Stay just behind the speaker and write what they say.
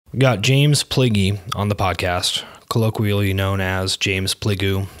We got James Pligge on the podcast, colloquially known as James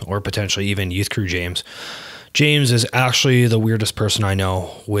Pligge, or potentially even Youth Crew James. James is actually the weirdest person I know,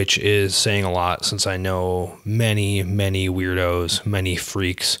 which is saying a lot since I know many, many weirdos, many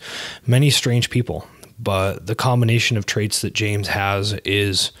freaks, many strange people. But the combination of traits that James has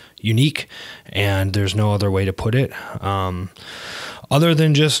is unique, and there's no other way to put it. Other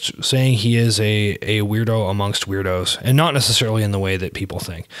than just saying he is a weirdo amongst weirdos, and not necessarily in the way that people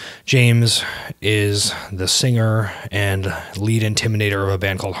think. James is the singer and lead intimidator of a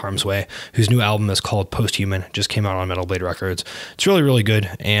band called Harm's Way, whose new album is called Posthuman, just came out on Metal Blade Records. It's really, really good,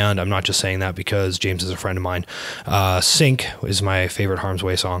 and I'm not just saying that because James is a friend of mine. Sync is my favorite Harm's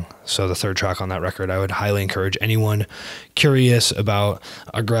Way song, so the third track on that record. I would highly encourage anyone curious about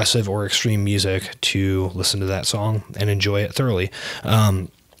aggressive or extreme music to listen to that song and enjoy it thoroughly.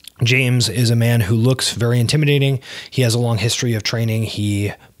 James is a man who looks very intimidating. He has a long history of training.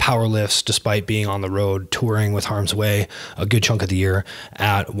 He powerlifts despite being on the road touring with Harm's Way a good chunk of the year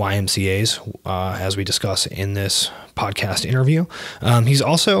at YMCAs, as we discuss in this podcast interview. He's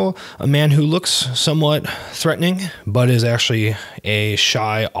also a man who looks somewhat threatening, but is actually a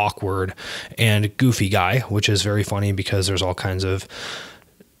shy, awkward, and goofy guy, which is very funny because there's all kinds of,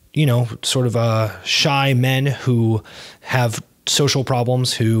 sort of shy men who have social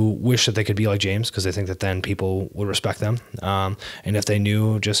problems who wish that they could be like James because they think that then people would respect them. And if they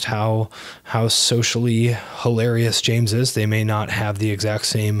knew just how socially hilarious James is, they may not have the exact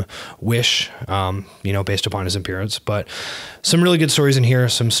same wish, based upon his appearance. But some really good stories in here,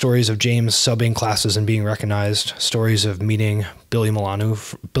 some stories of James subbing classes and being recognized, stories of meeting Billy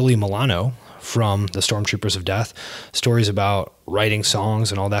Milano from the Stormtroopers of Death, stories about writing songs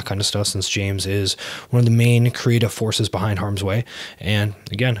and all that kind of stuff, since James is one of the main creative forces behind Harm's Way. And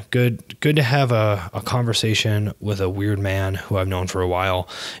again, good to have a conversation with a weird man who I've known for a while,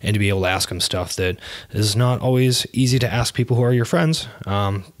 and to be able to ask him stuff that is not always easy to ask people who are your friends.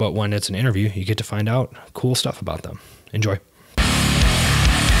 But when it's an interview, you get to find out cool stuff about them. Enjoy.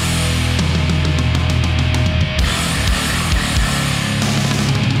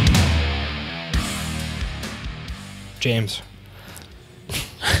 James,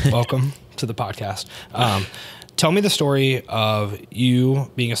 welcome to the podcast. Tell me the story of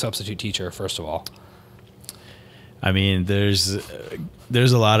you being a substitute teacher, first of all. I mean, there's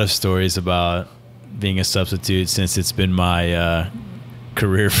a lot of stories about being a substitute since it's been my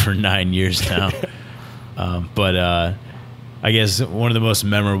career for 9 years now. But I guess one of the most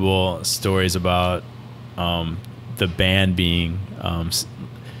memorable stories about the band being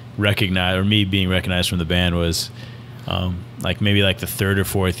recognized, or me being recognized from the band, was maybe the third or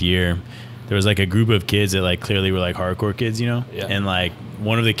fourth year. There was a group of kids that clearly were hardcore kids, Yeah. And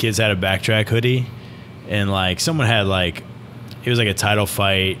one of the kids had a Backtrack hoodie, and someone had it was a title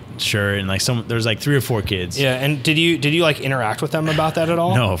fight shirt, and there was 3 or 4 kids. Yeah. And did you interact with them about that at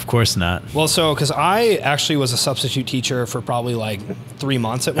all? No, of course not. Well, because I actually was a substitute teacher for probably 3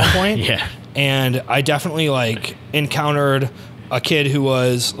 months at one point. Yeah. And I definitely encountered a kid who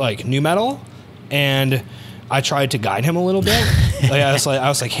was nu-metal, and I tried to guide him a little bit. I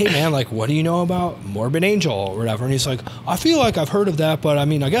was like, hey man, what do you know about Morbid Angel or whatever? And he's like, I feel like I've heard of that, but I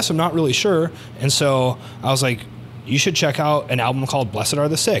guess I'm not really sure. And so I was like, you should check out an album called Blessed Are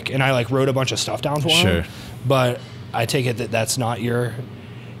the Sick. And I wrote a bunch of stuff down for him. Sure. But I take it that that's not your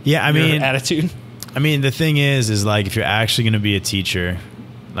attitude. I mean, the thing is if you're actually going to be a teacher,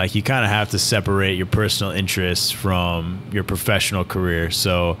 you kind of have to separate your personal interests from your professional career.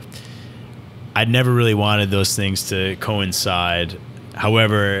 So I'd never really wanted those things to coincide.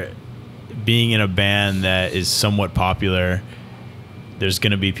 However, being in a band that is somewhat popular, there's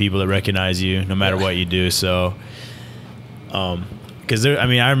going to be people that recognize you no matter what you do. So, because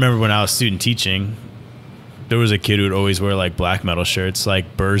I remember when I was student teaching, there was a kid who would always wear black metal shirts,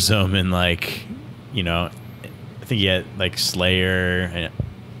 like Burzum, and I think he had Slayer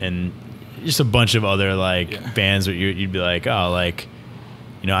and just a bunch of other bands where you'd be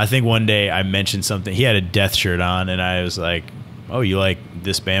I think one day I mentioned something. He had a Death shirt on, and I was like, "Oh, you like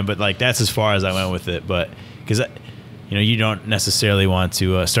this band?" But that's as far as I went with it. But because you don't necessarily want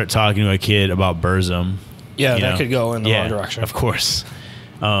to start talking to a kid about Burzum. Yeah, that could go in the wrong direction. Of course.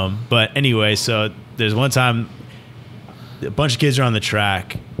 But anyway, so there's one time a bunch of kids are on the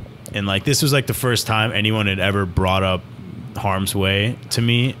track, and this was the first time anyone had ever brought up Harm's Way to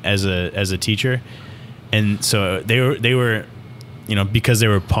me as a teacher, and so they were. Because they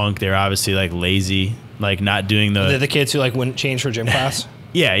were punk, they were obviously lazy, not doing the kids who wouldn't change for gym class.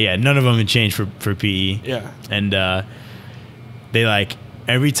 Yeah. None of them had changed for PE. Yeah. And they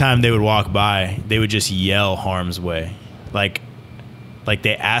every time they would walk by, they would just yell Harm's Way. like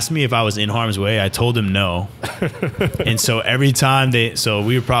they asked me if I was in harm's way. I told them no. And so every time so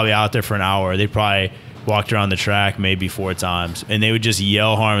we were probably out there for an hour. They probably walked around the track maybe 4 times, and they would just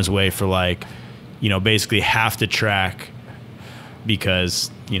yell harm's way for like, you know, basically half the track,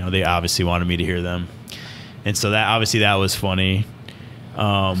 because, you know, they obviously wanted me to hear them. And so that was funny.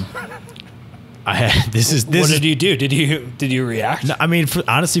 What did you do? Did you react? I mean,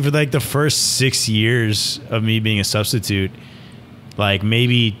 honestly, for like the first 6 years of me being a substitute, like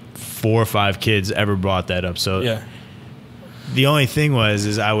maybe 4 or 5 kids ever brought that up. So yeah, the only thing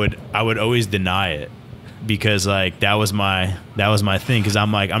is I would always deny it, because like that was my thing. Because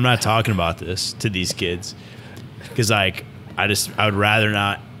I'm like, I'm not talking about this to these kids, because like I'd rather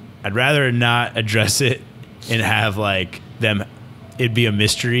not address it and have like them, it'd be a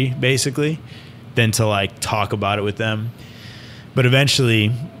mystery basically, than to like talk about it with them. But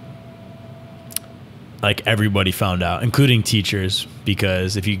eventually, like everybody found out, including teachers,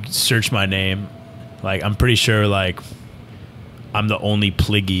 because if you search my name, like I'm pretty sure like I'm the only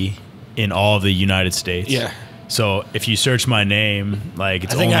Pligge in all of the United States. Yeah. So if you search my name, like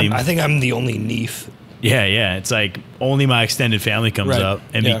it's I think I'm the only Neef. Yeah. It's like only my extended family comes up.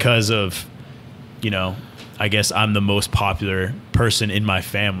 And because of, you know, I guess I'm the most popular person in my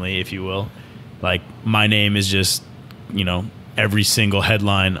family, if you will. Like my name is just, you know, every single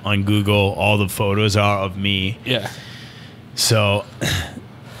headline on Google, all the photos are of me. Yeah. So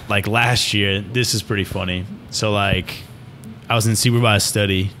like last year, this is pretty funny. So like I was in supervised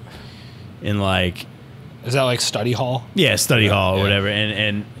study in like, is that like study hall? Yeah, study hall or whatever.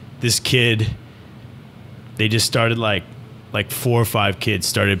 And this kid, they just started like 4 or 5 kids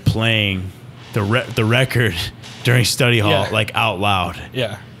started playing the record during study hall, like out loud.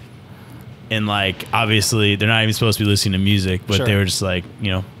 Yeah. And like, obviously they're not even supposed to be listening to music, but they were just like, you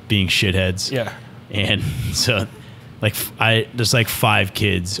know, being shitheads. Yeah. And so like just like 5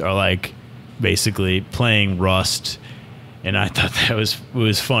 kids are like basically playing Rust. And I thought it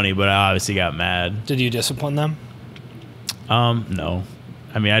was funny, but I obviously got mad. Did you discipline them? No.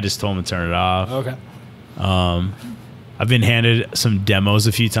 I mean, I just told them to turn it off. Okay. I've been handed some demos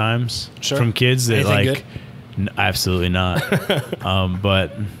a few times from kids that Anything like, absolutely not.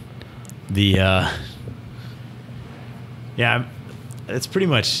 But it's pretty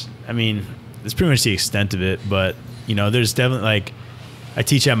much, I mean, it's pretty much the extent of it. But, you know, there's definitely like, I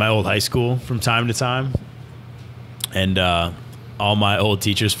teach at my old high school from time to time. And all my old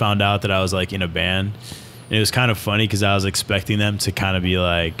teachers found out that I was like in a band. And it was kind of funny because I was expecting them to kind of be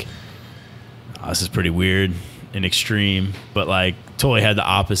like, oh, this is pretty weird and extreme, but like totally had the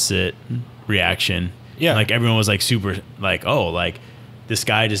opposite reaction. Yeah. Like everyone was like super like, oh, like this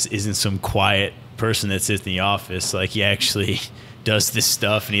guy just isn't some quiet person that sits in the office. Like he actually does this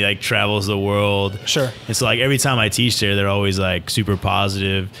stuff and he like travels the world. Sure. And so like every time I teach there, they're always like super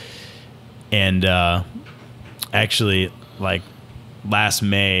positive. And actually like last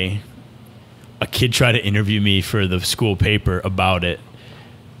May, a kid tried to interview me for the school paper about it.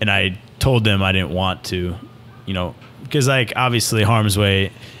 And I told them I didn't want to, you know, because like obviously Harm's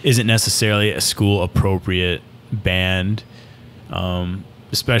Way isn't necessarily a school appropriate band,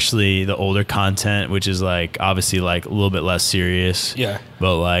 especially the older content, which is like obviously like a little bit less serious. Yeah.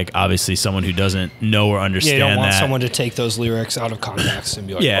 But like obviously someone who doesn't know or understand you don't want that, someone to take those lyrics out of context and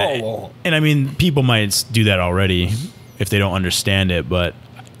be like, yeah. Oh, well. And I mean, people might do that already if they don't understand it. But,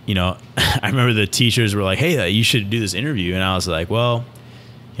 you know, I remember the teachers were like, hey, you should do this interview. And I was like, well,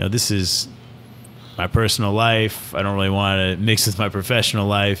 you know, this is my personal life. I don't really want to mix with my professional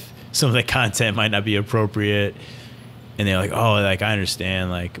life. Some of the content might not be appropriate. And they're like, oh, like, I understand.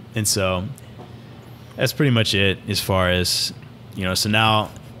 Like, and so that's pretty much it as far as, you know, so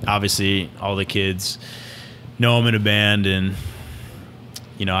now obviously all the kids know I'm in a band, and,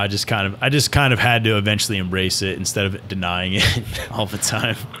 you know, I just kind of had to eventually embrace it instead of denying it all the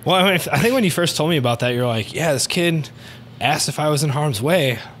time. Well, I think when you first told me about that, you're like, yeah, this kid asked if I was in harm's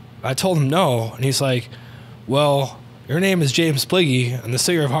way. I told him no. And he's like, well, your name is James Pligge, and the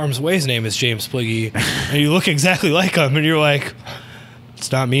singer of Harm's Way's name is James Pligge, and you look exactly like him. And you're like,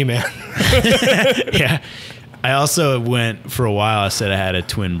 it's not me, man. Yeah. I also went for a while, I said I had a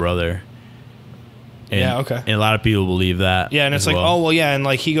twin brother. And, yeah, okay. And a lot of people believe that. Yeah, and it's like, well. Oh, well, yeah, and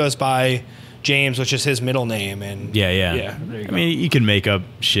like he goes by James, which is his middle name. And yeah. I mean, you can make up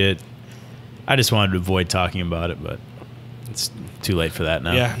shit. I just wanted to avoid talking about it, but it's too late for that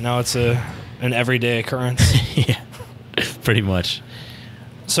now. Yeah, now it's an everyday occurrence. Yeah, pretty much.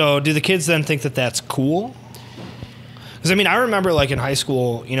 So do the kids then think that that's cool? Because, I mean, I remember, like, in high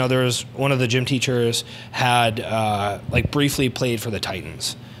school, you know, there was one of the gym teachers had, like, briefly played for the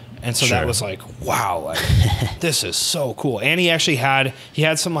Titans. And so Sure. that was like, wow, like this is so cool. And he actually had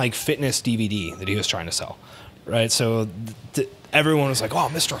some like fitness DVD that he was trying to sell, right? So everyone was like, oh,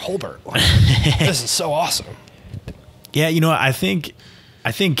 Mr. Holbert, like, this is so awesome. Yeah, you know, I think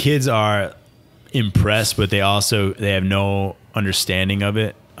kids are impressed, but they have no understanding of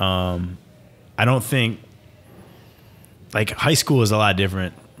it. I don't think, like, high school is a lot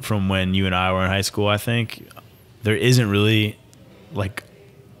different from when you and I were in high school. I think there isn't really like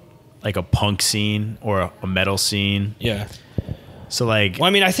a punk scene or a metal scene. Yeah. So like, well,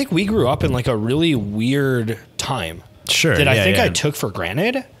 I mean, I think we grew up in like a really weird time. Sure. That I think I took for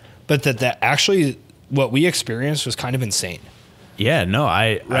granted, but that actually what we experienced was kind of insane. Yeah, no,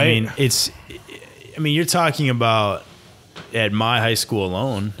 Right? I mean, you're talking about at my high school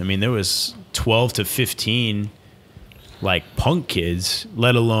alone. I mean, there was 12 to 15 like punk kids,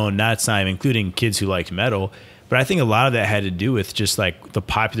 let alone not even including kids who liked metal. But I think a lot of that had to do with just like the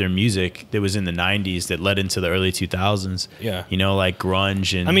popular music that was in the 90s that led into the early 2000s. Yeah. You know, like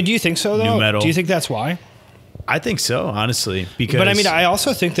grunge and I mean, do you think so though? nu-metal. Do you think that's why? I think so, honestly. Because, but I mean, I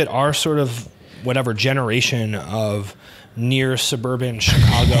also think that our sort of whatever generation of near suburban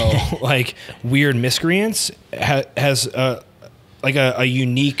Chicago, like weird miscreants has a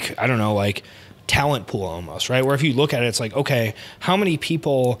unique, I don't know, like talent pool almost, right? Where if you look at it, it's like, okay, how many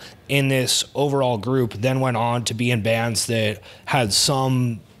people in this overall group then went on to be in bands that had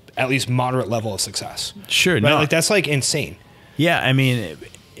some at least moderate level of success? Sure. Right? No, Like that's like insane. yeah. I mean,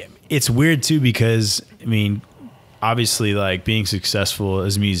 it's weird too, because I mean, obviously like being successful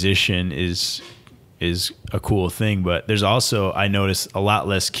as a musician is a cool thing, but there's also, I notice a lot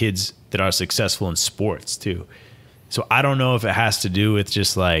less kids that are successful in sports too. So I don't know if it has to do with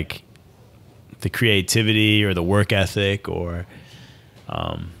just like the creativity or the work ethic, or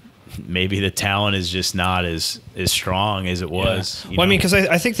maybe the talent is just not as strong as it was. Well, I mean, because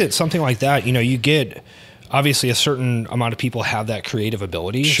I think that something like that, you know, you get obviously a certain amount of people have that creative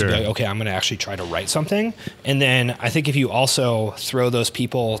ability. Sure. To be like, okay, I'm going to actually try to write something. And then I think if you also throw those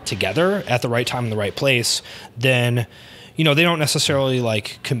people together at the right time in the right place, then, you know, they don't necessarily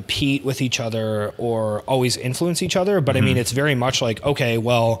like compete with each other or always influence each other. But I mean, it's very much like, okay,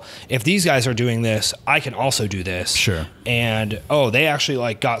 well, if these guys are doing this, I can also do this. Sure. And, oh, they actually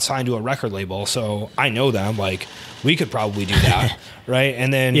like got signed to a record label, so I know them. Like, we could probably do that. Right.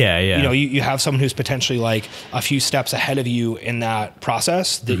 And then, you know, you have someone who's potentially like a few steps ahead of you in that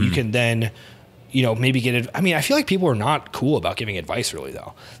process that you can then, you know, maybe get it. I mean, I feel like people are not cool about giving advice really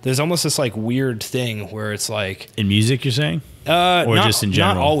though. There's almost this like weird thing where it's like in music, you're saying, or just in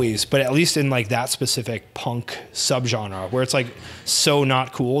general? Not always, but at least in like that specific punk subgenre where it's like so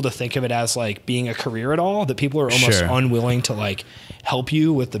not cool to think of it as like being a career at all, that people are almost unwilling to like help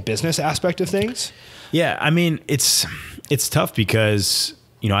you with the business aspect of things. Yeah. I mean, it's tough because,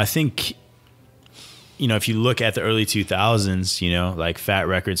 you know, I think, you know, if you look at the early 2000s, you know, like Fat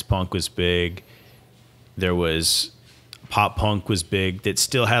Records punk was big. There was pop punk was big, that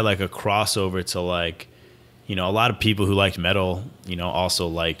still had like a crossover to like, you know, a lot of people who liked metal, you know, also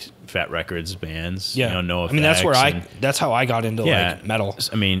liked Fat Records bands. Yeah. You know, NoFX. I mean, that's how I got into like metal.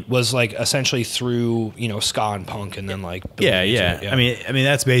 I mean, was like essentially through, you know, ska and punk and then like. Yeah. I mean,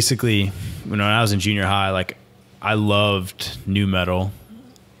 that's basically when I was in junior high, like I loved nu metal,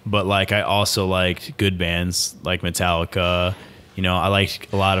 but like I also liked good bands like Metallica. You know, I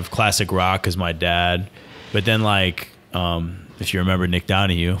liked a lot of classic rock because my dad. But then like, if you remember Nick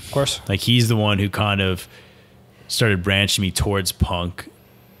Donahue, of course, like he's the one who kind of started branching me towards punk.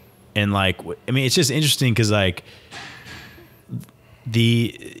 And like, I mean, it's just interesting because like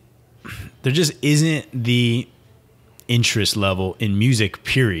there just isn't the interest level in music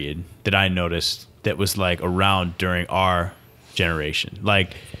period that I noticed that was like around during our generation.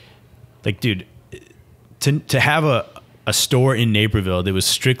 Like dude, to have a store in Naperville that was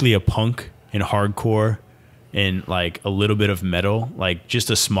strictly a punk and hardcore and like a little bit of metal, like just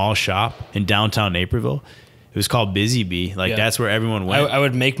a small shop in downtown Naperville. It was called Busy Bee. Like that's where everyone went. I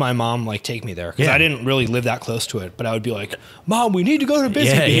would make my mom like take me there because I didn't really live that close to it, but I would be like, Mom, we need to go to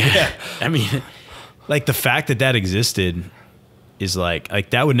Busy Bee. Yeah. I mean, like the fact that existed is like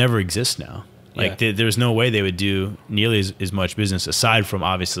that would never exist now. Like there's no way they would do nearly as much business, aside from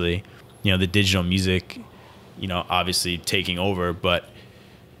obviously, you know, the digital music, you know, obviously taking over, but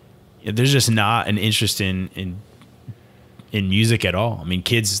there's just not an interest in music at all. I mean,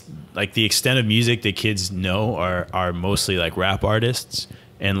 kids, like the extent of music that kids know are mostly like rap artists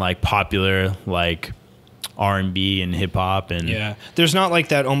and like popular like R&B and hip hop. And there's not like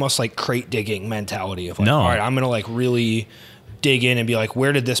that almost like crate digging mentality of like, all right, I'm going to like really dig in and be like,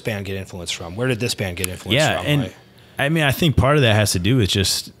 where did this band get influence from? Where did this band get influence from? And right? I mean, I think part of that has to do with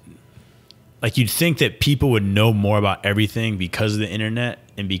just like you'd think that people would know more about everything because of the internet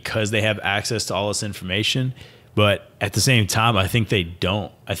and because they have access to all this information. But at the same time, I think they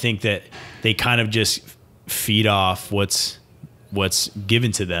don't. I think that they kind of just feed off what's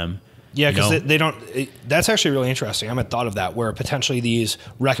given to them. Yeah, because they don't. That's actually really interesting. I hadn't thought of that, where potentially these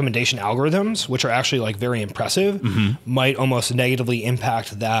recommendation algorithms, which are actually like very impressive, might almost negatively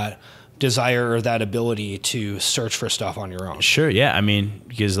impact that desire or that ability to search for stuff on your own. Sure, yeah. I mean,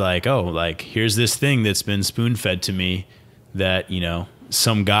 because like, oh, like here's this thing that's been spoon-fed to me that, you know,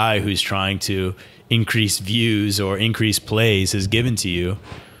 some guy who's trying to increase views or increase plays has given to you.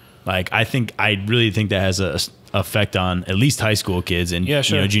 Like, I really think that has a effect on at least high school kids and you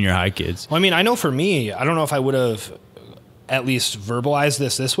know, junior high kids. Well, I mean, I know for me, I don't know if I would have at least verbalized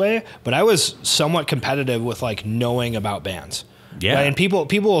this way, but I was somewhat competitive with like knowing about bands. Yeah. Right? And people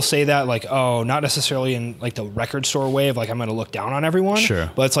will say that like, oh, not necessarily in like the record store way of like, I'm going to look down on everyone. Sure.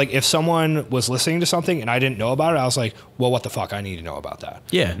 But it's like if someone was listening to something and I didn't know about it, I was like, well, what the fuck? I need to know about that.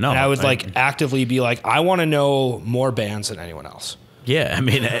 Yeah. No. And I would like actively be like, I want to know more bands than anyone else. Yeah. I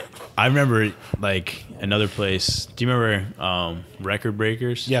mean, I remember like another place. Do you remember Record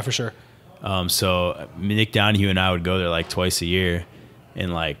Breakers? Yeah, for sure. So Nick Donahue and I would go there like twice a year,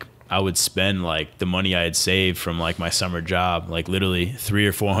 and like I would spend like the money I had saved from like my summer job, like literally $300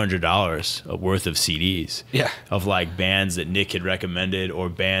 or $400 worth of CDs. Yeah. Of like bands that Nick had recommended or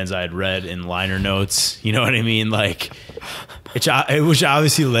bands I had read in liner notes. You know what I mean? Like, which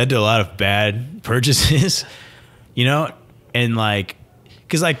obviously led to a lot of bad purchases, you know? And like,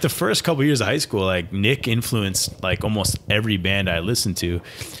 cause like the first couple years of high school, like Nick influenced like almost every band I listened to,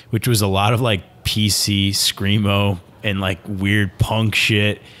 which was a lot of like PC, screamo, and like weird punk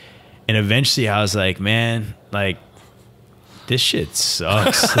shit. And eventually I was like, man, like this shit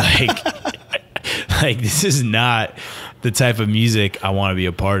sucks. like this is not the type of music I want to be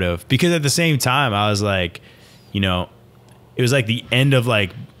a part of. Because at the same time, I was like, you know, it was like the end of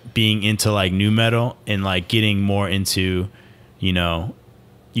like being into like nu metal and like getting more into, you know,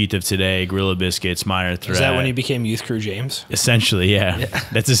 Youth of Today, Gorilla Biscuits, Minor Threat. Is that when you became Youth Crew James? Essentially, yeah.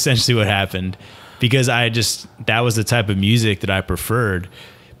 That's essentially what happened. Because that was the type of music that I preferred.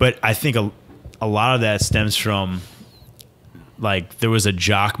 But I think a lot of that stems from, like, there was a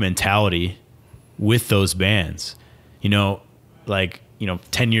jock mentality with those bands. You know, like, you know,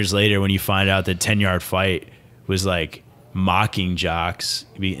 10 years later when you find out that 10 Yard Fight was, like, mocking jocks,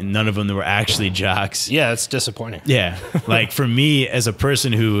 none of them were actually jocks. Yeah, it's disappointing. Yeah. Like, for me, as a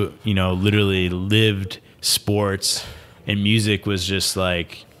person who, you know, literally lived sports and music was just,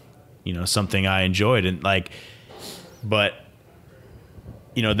 like, you know, something I enjoyed. And, like, but...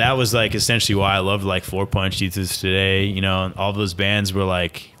 you know, that was like essentially why I loved like 4-Punch, Youth of Today. You know, all those bands were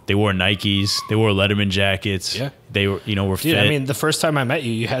like, they wore Nikes, they wore Letterman jackets. Yeah. They were, you know, were fit. I mean, the first time I met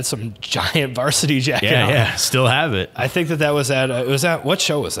you, you had some giant varsity jacket on. Yeah, still have it. I think that was at, what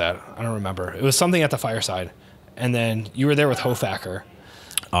show was that? I don't remember. It was something at the Fireside. And then you were there with Hofacker.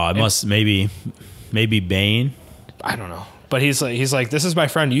 Oh, it must, maybe Bane. I don't know. But he's like, this is my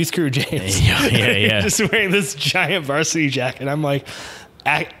friend Youth Crew James. Yeah. Just wearing this giant varsity jacket. I'm like,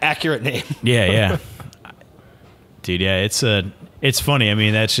 accurate name. Yeah. Dude, yeah, it's funny. I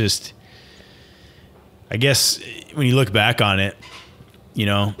mean, that's just, I guess when you look back on it, you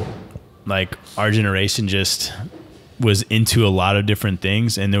know, like our generation just was into a lot of different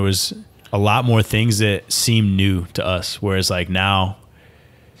things, and there was a lot more things that seemed new to us. Whereas like now,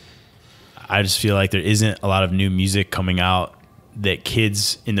 I just feel like there isn't a lot of new music coming out that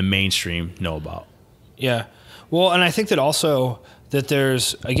kids in the mainstream know about. Yeah. Well, and I think that also that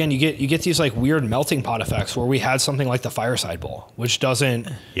there's, again, you get these like weird melting pot effects where we had something like the Fireside Bowl, which doesn't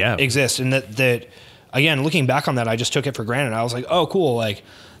exist. And that again, looking back on that, I just took it for granted. I was like, oh, cool. Like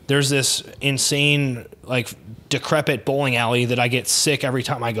there's this insane, like decrepit bowling alley that I get sick every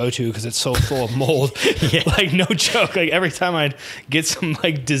time I go to because it's so full of mold. Like no joke. Like every time I'd get some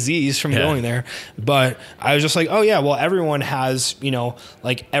like disease from going there. But I was just like, oh yeah, well everyone has, you know,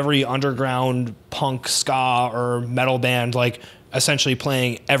 like every underground punk, ska or metal band, like essentially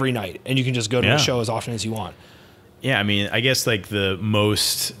playing every night, and you can just go to a show as often as you want. Yeah, I mean, I guess like the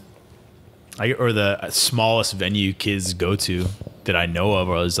smallest venue kids go to that I know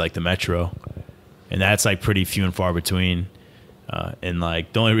of is like the Metro, and that's like pretty few and far between. And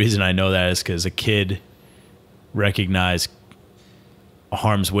like the only reason I know that is because a kid recognized a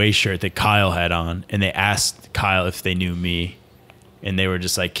Harm's Way shirt that Kyle had on, and they asked Kyle if they knew me, and they were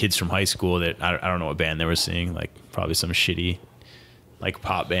just like kids from high school that I don't know what band they were seeing, like probably some shitty like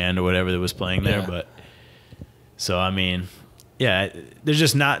pop band or whatever that was playing there. But so, I mean, yeah, there's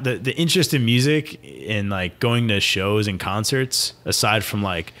just not the interest in music and like going to shows and concerts, aside from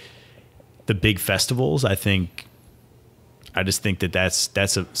like the big festivals, I just think that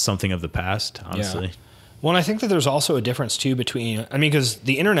that's something of the past, honestly. Yeah. Well, and I think that there's also a difference too between, I mean, because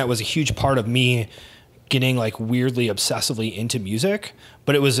the internet was a huge part of me getting like weirdly obsessively into music,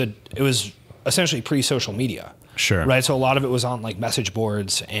 but it was essentially pre-social media. Sure. Right. So a lot of it was on like message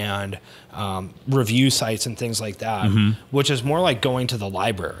boards and review sites and things like that, which is more like going to the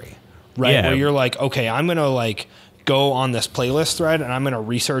library, right? Yeah. Where you're like, okay, I'm going to like go on this playlist thread and I'm going to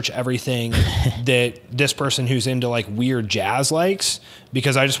research everything that this person who's into like weird jazz likes,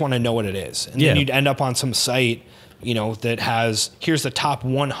 because I just want to know what it is. And then you'd end up on some site, you know, that has, here's the top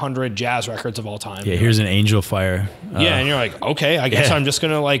 100 jazz records of all time. Yeah. Here's an Angel Fire. Yeah. And you're like, okay, I guess I'm just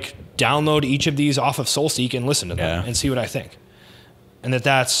going to like download each of these off of SoulSeek and listen to them and see what I think. And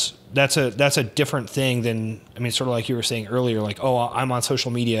that's a different thing than, I mean, sort of like you were saying earlier, like, oh, I'm on social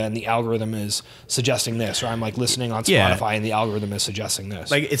media and the algorithm is suggesting this, or I'm like listening on Spotify and the algorithm is suggesting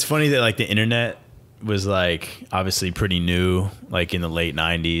this. Like, it's funny that like the internet was like obviously pretty new, like in the late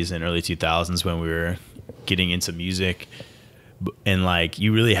 90s and early 2000s when we were getting into music. And like,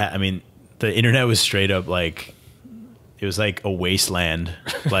 you really had, I mean, the internet was straight up like, it was like a wasteland.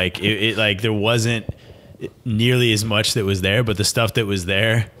 Like it like there wasn't nearly as much that was there, but the stuff that was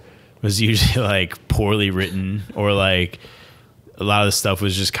there was usually like poorly written, or like a lot of the stuff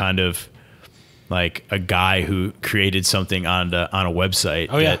was just kind of like a guy who created something on a website.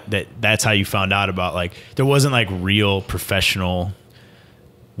 Oh, yeah. That's how you found out about, like, there wasn't like real professional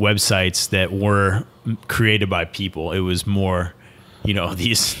websites that were created by people. It was more, you know,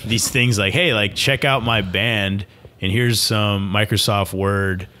 these things like, hey, like check out my band and here's some Microsoft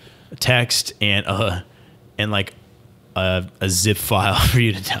Word text and like a zip file for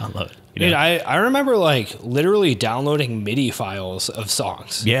you to download. You know? Dude, I remember like literally downloading MIDI files of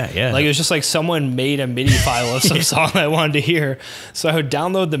songs. Yeah. Like it was just like someone made a MIDI file of some song I wanted to hear. So I would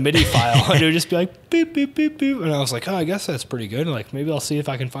download the MIDI file and it would just be like beep, beep, beep, beep. And I was like, oh, I guess that's pretty good. Like maybe I'll see if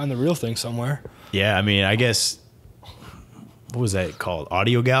I can find the real thing somewhere. Yeah, I mean, I guess, what was that called?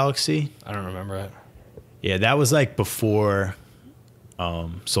 Audio Galaxy? I don't remember it. Yeah, that was like before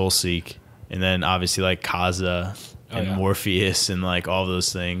SoulSeek. And then obviously like Kaza and Morpheus and like all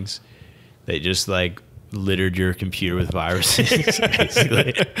those things. They just like littered your computer with viruses,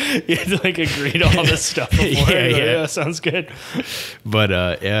 basically. You had to like agree to all this stuff before. Yeah, sounds good. But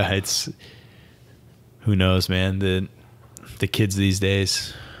yeah, it's, who knows, man. The kids these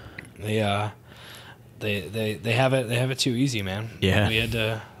days. They have it too easy, man. Yeah. We had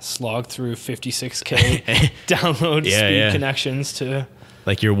to slog through 56K download speed connections to,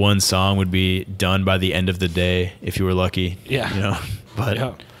 like, your one song would be done by the end of the day if you were lucky. Yeah. You know,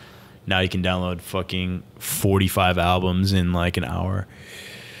 but now you can download fucking 45 albums in like an hour.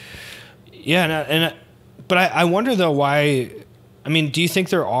 Yeah. But I wonder though why, I mean, do you think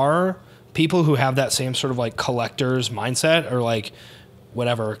there are people who have that same sort of like collector's mindset or like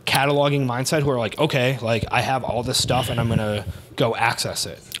whatever cataloging mindset who are like, okay, like I have all this stuff and I'm going to go access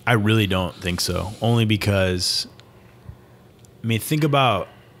it? I really don't think so. Only because, I mean, think about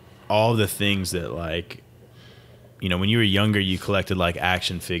all the things that, like, you know, when you were younger, you collected like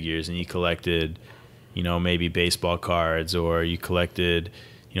action figures and you collected, you know, maybe baseball cards, or you collected,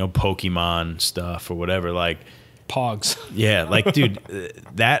 you know, Pokemon stuff or whatever, like Pogs. Yeah. Like, dude,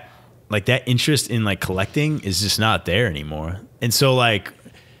 that interest in like collecting is just not there anymore. And so like,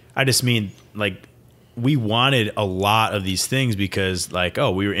 I just mean like, we wanted a lot of these things because like,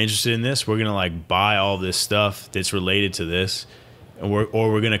 oh, we were interested in this. We're going to like buy all this stuff that's related to this. And we're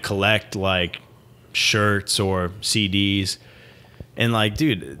going to collect like shirts or CDs. And like,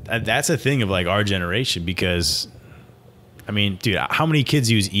 dude, that's a thing of like our generation, because I mean, dude, how many kids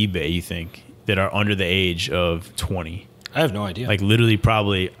use eBay, you think, that are under the age of 20? I have no idea. Like literally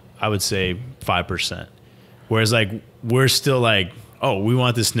probably, I would say 5%. Whereas like, we're still like, oh, we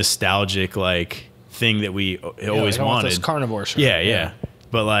want this nostalgic like thing that we always wanted. This carnivore shirt. Yeah.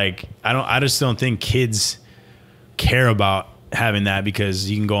 But like, I just don't think kids care about having that, because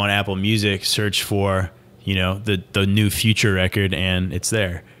you can go on Apple Music, search for, you know, the new Future record, and it's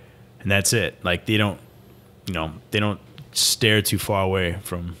there, and that's it. Like they don't stare too far away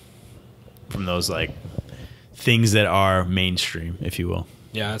from those like things that are mainstream, if you will.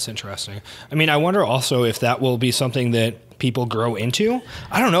 Yeah, that's interesting. I mean, I wonder also if that will be something that people grow into.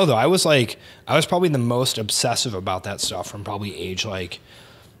 I don't know though. I was probably the most obsessive about that stuff from probably age like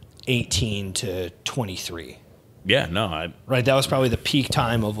 18 to 23. Yeah, no, right. That was probably the peak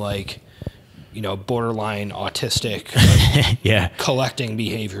time of like, you know, borderline autistic, like, collecting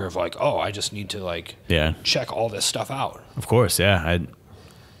behavior of like, oh, I just need to like, check all this stuff out. Of course, yeah.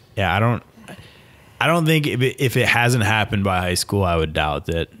 I don't think if it hasn't happened by high school, I would doubt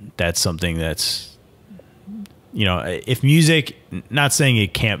that that's something that's, you know, if music, not saying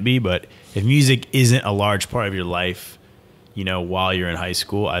it can't be, but if music isn't a large part of your life, you know, while you're in high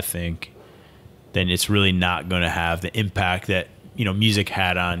school, I think then it's really not going to have the impact that, you know, music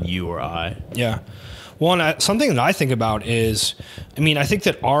had on you or I. Yeah. Well, and something that I think about is, I mean, I think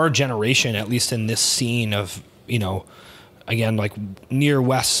that our generation, at least in this scene of, you know, again, like near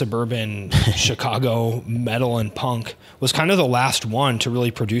West suburban Chicago metal and punk, was kind of the last one to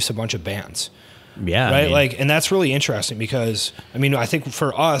really produce a bunch of bands. Yeah. Right. I mean, like, and that's really interesting because, I mean, I think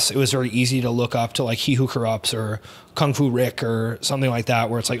for us, it was very easy to look up to like He Who Corrupts or Kung Fu Rick or something like that,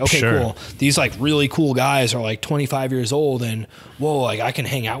 where it's like, okay, Sure. cool. These like really cool guys are like 25 years old and whoa, like I can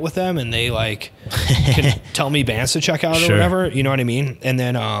hang out with them and they like can tell me bands to check out Sure. or whatever. You know what I mean? And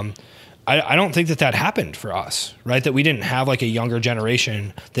then, I don't think that that happened for us, right? That we didn't have like a younger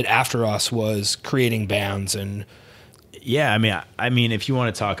generation that after us was creating bands and, yeah, I mean, if you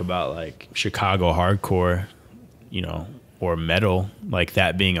want to talk about like Chicago hardcore, you know, or metal, like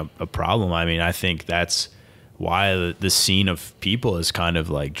that being a problem, I mean, I think that's why the scene of people is kind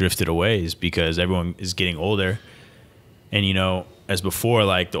of like drifted away, is because everyone is getting older. And, you know, as before,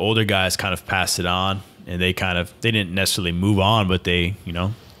 like the older guys kind of passed it on and they didn't necessarily move on, but they, you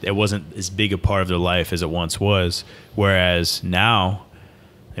know, it wasn't as big a part of their life as it once was. Whereas now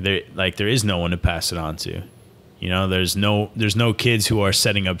there is no one to pass it on to. You know, there's no kids who are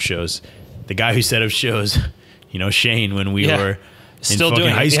setting up shows. The guy who set up shows, you know, Shane, when we were in fucking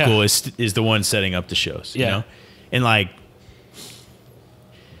high school, is the one setting up the shows. Yeah. You know, and like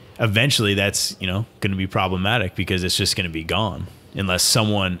eventually that's, you know, going to be problematic because it's just going to be gone unless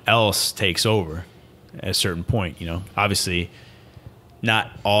someone else takes over at a certain point. You know, obviously, not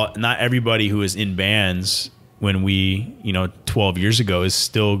everybody who is in bands when we, you know, 12 years ago is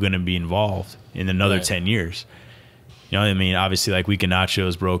still going to be involved in another 10 years. You know what I mean? Obviously, like Weekend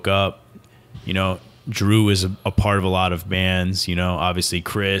Nachos broke up. You know, Drew is a part of a lot of bands. You know, obviously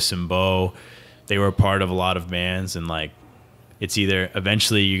Chris and Bo, they were a part of a lot of bands. And like, it's either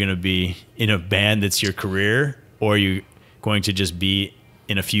eventually you're going to be in a band that's your career, or you're going to just be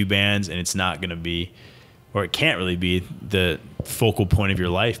in a few bands and it's not going to be, or it can't really be the focal point of your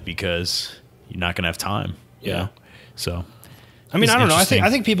life because you're not going to have time. You know? So. I mean, I don't know. I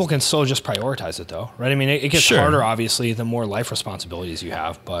think people can still just prioritize it, though, right? I mean, it gets harder, obviously, the more life responsibilities you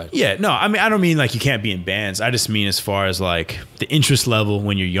have. But yeah, no, I mean, I don't mean like you can't be in bands. I just mean as far as like the interest level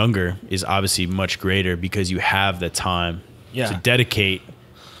when you're younger is obviously much greater because you have the time to dedicate.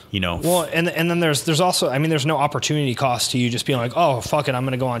 You know, well, and then there's also, I mean, there's no opportunity cost to you just being like, oh, fuck it, I'm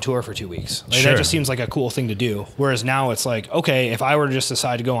going to go on tour for 2 weeks. Like, that just seems like a cool thing to do. Whereas now it's like, okay, if I were to just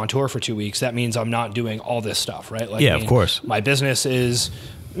decide to go on tour for 2 weeks, that means I'm not doing all this stuff, right? Like, yeah, of course. My business is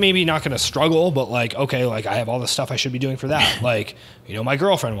maybe not going to struggle, but like, okay, like I have all this stuff I should be doing for that. Like, you know, my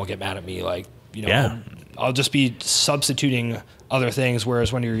girlfriend will get mad at me. Like, you know, I'll just be substituting other things.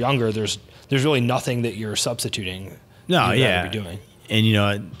 Whereas when you're younger, there's really nothing that you're substituting. No, be doing. And, you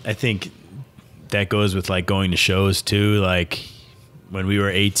know, I think that goes with like going to shows too. Like when we were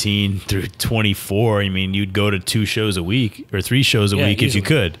 18 through 24, I mean, you'd go to 2 shows a week or 3 shows a week if you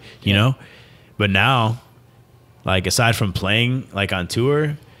could, you know, but now, like aside from playing like on tour,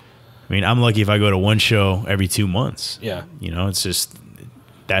 I mean, I'm lucky if I go to 1 show every 2 months. Yeah. You know, it's just,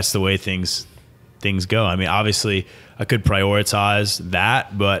 that's the way things go. I mean, obviously I could prioritize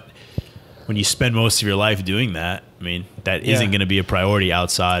that, but when you spend most of your life doing that, I mean, that isn't going to be a priority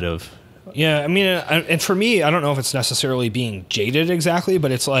outside of. Yeah, I mean, and for me, I don't know if it's necessarily being jaded exactly,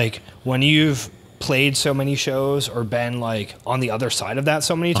 but it's like when you've played so many shows or been like on the other side of that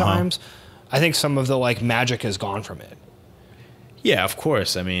so many times, I think some of the like magic has gone from it. Yeah, of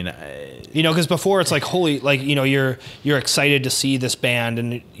course. I mean, you know, because before it's like, holy, like, you know, you're excited to see this band,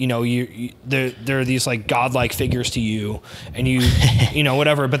 and you know, they're these like godlike figures to you, and you know,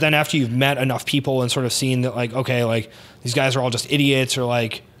 whatever. But then after you've met enough people and sort of seen that, like, okay, like these guys are all just idiots, or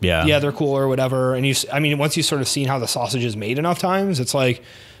like, yeah, they're cool or whatever. And I mean, once you sort of seen how the sausage is made enough times, it's like,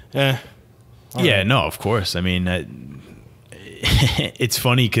 yeah, no, of course. I mean, it's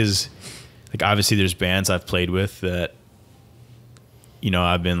funny because, like, obviously there's bands I've played with that, you know,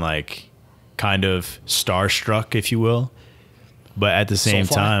 I've been like kind of starstruck, if you will, but at the same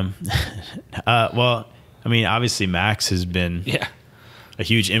time, well, I mean, obviously Max has been a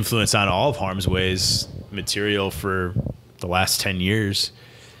huge influence on all of Harm's Way's material for the last 10 years.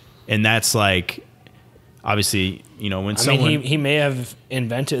 And that's like, obviously, you know, when someone, he may have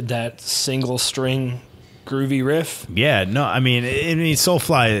invented that single string groovy riff. Yeah, no, I mean,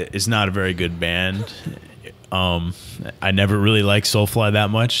 Soulfly is not a very good band. I never really liked Soulfly that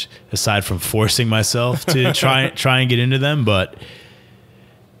much, aside from forcing myself to try and get into them. But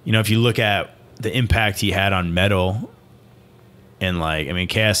you know, if you look at the impact he had on metal, and like, I mean,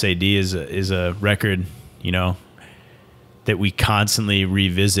 KSAD is a record, you know, that we constantly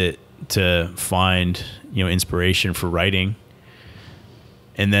revisit to find, you know, inspiration for writing.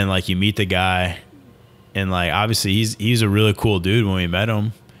 And then like you meet the guy, and like obviously he's a really cool dude when we met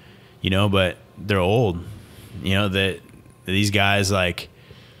him, you know, but they're old, you know, that these guys like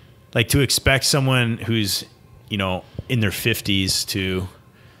to expect someone who's, you know, in their 50s to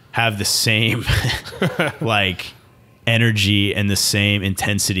have the same like energy and the same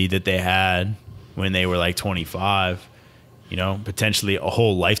intensity that they had when they were like 25, you know, potentially a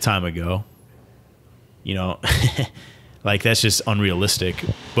whole lifetime ago, you know, like that's just unrealistic.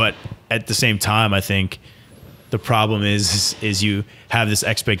 But at the same time, I think the problem is you have this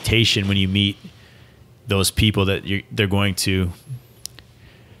expectation when you meet those people that they're going to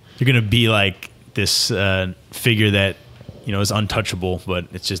be like this figure that, you know, is untouchable, but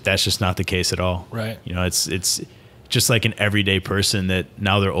that's just not the case at all. Right. You know, it's just like an everyday person that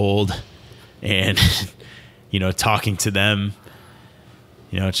now they're old, and you know, talking to them,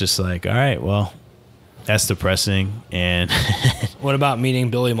 you know, it's just like, all right, well, that's depressing. And what about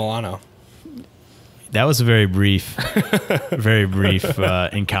meeting Billy Milano? That was a very brief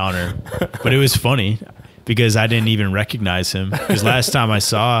encounter, but it was funny because I didn't even recognize him. Because last time I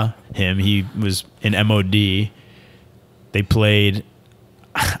saw him, he was in MOD. They played,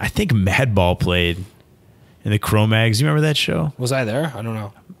 I think Madball played in the Cro-Mags. You remember that show? Was I there? I don't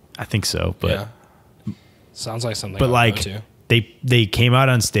know. I think so, but yeah. Sounds like something. But like they came out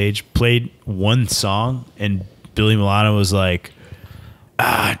on stage, played one song, and Billy Milano was like,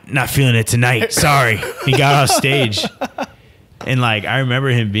 not feeling it tonight. Sorry. He got off stage. And like, I remember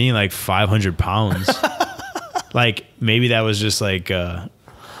him being like 500 pounds. Like maybe that was just like a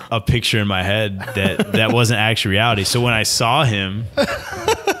picture in my head that wasn't actually reality. So when I saw him,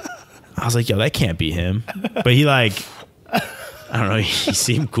 I was like, yo, that can't be him. But he like, I don't know, he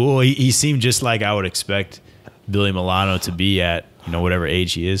seemed cool. He seemed just like I would expect Billy Milano to be at, you know, whatever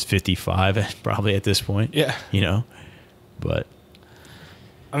age he is, 55 probably at this point. Yeah. You know, but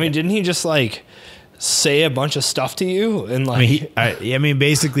I mean, didn't he just like say a bunch of stuff to you? And like, I mean,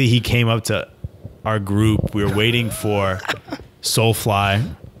 basically he came up to our group. We were waiting for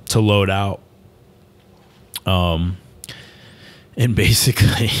Soulfly to load out. And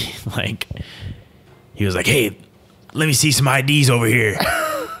basically like, he was like, hey, let me see some IDs over here.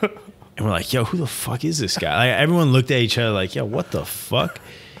 And we're like, yo, who the fuck is this guy? Like, everyone looked at each other like, yo, what the fuck?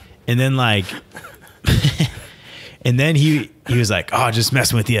 And then like, and then he was like, oh, just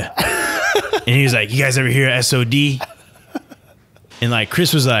messing with you. And he was like, you guys ever hear SOD? And like,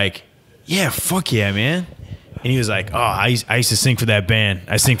 Chris was like, yeah, fuck yeah, man. And he was like, oh, I used to sing for that band.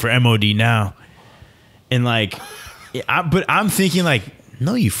 I sing for MOD now. And like, but I'm thinking like,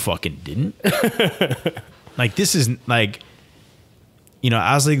 no, you fucking didn't. Like, this is like, you know,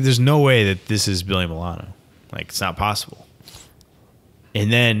 I was like, there's no way that this is Billy Milano. Like, it's not possible.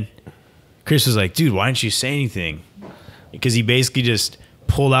 And then Chris was like, dude, why didn't you say anything? Because he basically just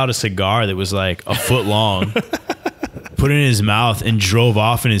pulled out a cigar that was like a foot long, put it in his mouth, and drove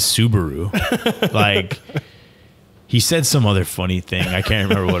off in his Subaru. Like, he said some other funny thing. I can't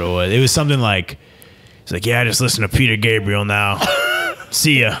remember what it was. It was something like, he's like, yeah, I just listen to Peter Gabriel now.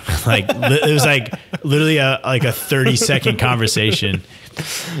 See ya. Like, it was like literally a 30-second conversation.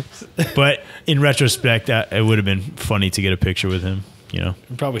 But in retrospect, it would have been funny to get a picture with him, you know?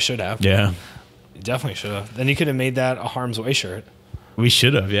 You probably should have. Yeah. You definitely should have. Then you could have made that a Harm's Way shirt. We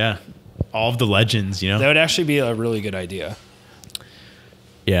should have, yeah. All of the legends, you know? That would actually be a really good idea.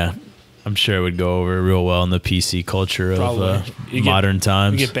 Yeah. I'm sure it would go over real well in the PC culture of modern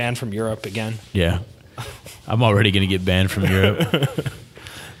times. You get banned from Europe again. Yeah. I'm already going to get banned from Europe.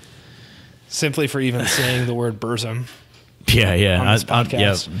 Simply for even saying the word burzum. Yeah, yeah. On this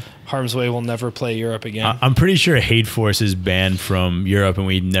podcast. Harm's Way will never play Europe again. I'm pretty sure Hate Force is banned from Europe, and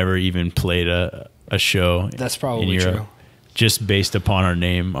we never even played a show. That's probably in Europe, true. Just based upon our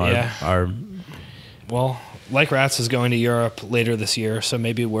name. Well, Like Rats is going to Europe later this year, so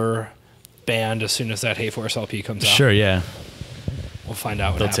maybe we're banned as soon as that Hate Force LP comes out. Sure, yeah. We'll find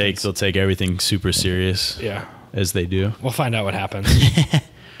out what happens. They'll take everything super serious. Yeah. As they do. We'll find out what happens.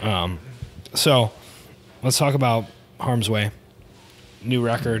 So let's talk about Harm's Way. New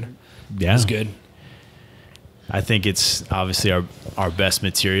record. Yeah. It's good. I think it's obviously our best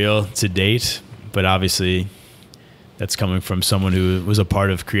material to date, but obviously that's coming from someone who was a part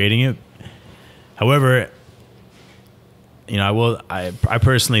of creating it. However, you know, I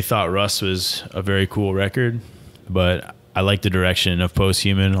personally thought Rust was a very cool record, but I like the direction of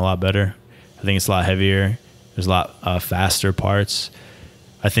Posthuman a lot better. I think it's a lot heavier. There's a lot faster parts.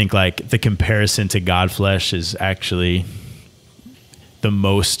 I think like the comparison to Godflesh is actually the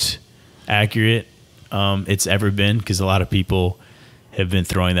most accurate it's ever been, because a lot of people have been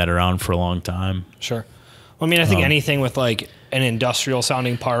throwing that around for a long time. Sure. Well, I mean, I think anything with like an industrial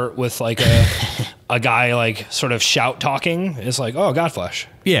sounding part with like a guy like sort of shout talking is like, oh, Godflesh.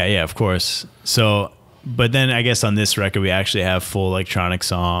 Yeah, yeah, of course. So, but then I guess on this record we actually have full electronic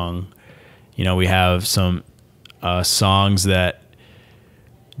song. You know, we have some songs that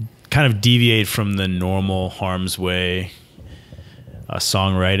kind of deviate from the normal Harm's Way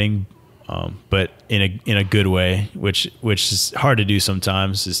songwriting, but in a good way, which is hard to do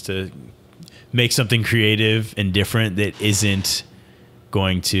sometimes, is to make something creative and different that isn't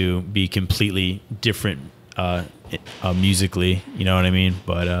going to be completely different musically. You know what I mean?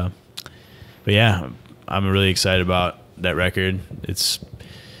 But yeah, I'm really excited about that record. It's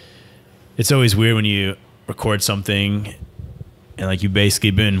always weird when you record something and like you've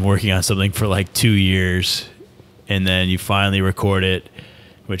basically been working on something for like 2 years, and then you finally record it,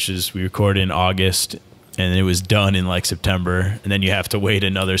 which is we recorded in August and it was done in like September, and then you have to wait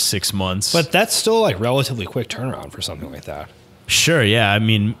another 6 months. But that's still like relatively quick turnaround for something like that. Sure, yeah. I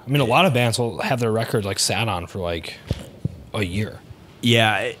mean, a lot of bands will have their record like sat on for like a year.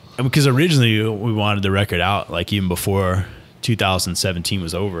 Yeah, because originally we wanted the record out like even before 2017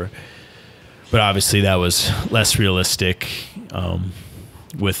 was over. But obviously that was less realistic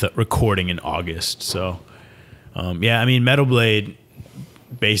with recording in August. So, yeah, I mean, Metal Blade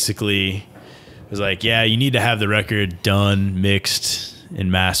basically was like, yeah, you need to have the record done, mixed,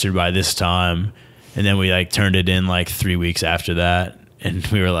 and mastered by this time. And then we like turned it in like 3 weeks after that. And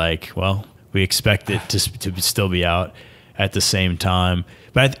we were like, well, we expect it to still be out at the same time.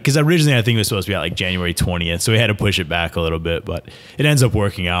 But because originally I think it was supposed to be out like January 20th, so we had to push it back a little bit, but it ends up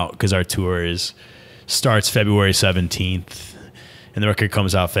working out because our tour starts February 17th and the record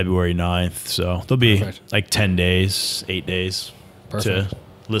comes out February 9th. So there'll be like 10 days, 8 days to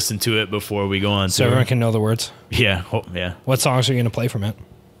listen to it before we go on so tour. Everyone can know the words? Yeah. Yeah. What songs are you going to play from it?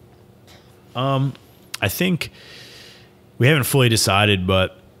 I think we haven't fully decided,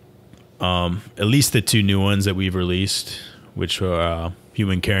 but at least the 2 new ones that we've released, which are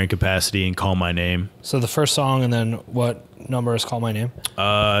Human Carrying Capacity and Call My Name. So the first song, and then what number is Call My Name?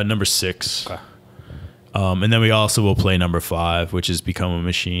 Number 6. Okay. And then we also will play number 5, which is Become a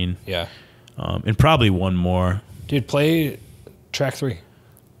Machine. Yeah. And probably one more. Dude, play track 3.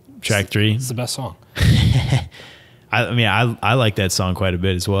 Track 3? It's the best song. I mean, I like that song quite a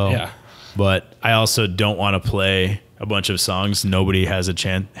bit as well. Yeah. But I also don't want to play a bunch of songs nobody has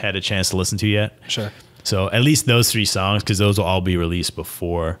had a chance to listen to yet. Sure. So at least those 3 songs, because those will all be released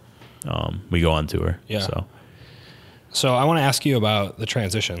before we go on tour. Yeah. So I want to ask you about the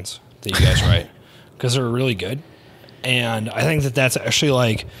transitions that you guys write, because they're really good. And I think that that's actually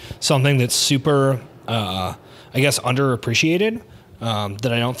like something that's super, I guess, underappreciated.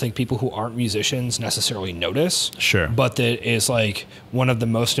 That I don't think people who aren't musicians necessarily notice. Sure. But that is like one of the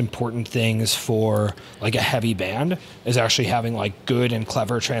most important things for like a heavy band is actually having like good and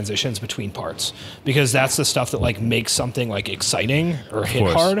clever transitions between parts, because that's the stuff that like makes something like exciting or hit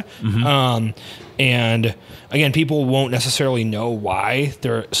hard. Mm-hmm. And again, people won't necessarily know why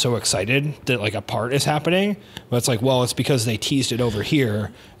they're so excited that like a part is happening, but it's like, well, it's because they teased it over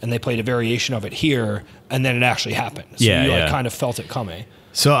here and they played a variation of it here, and then it actually happened. So you like kind of felt it coming.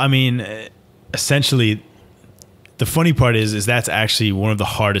 So, I mean, essentially the funny part is that's actually one of the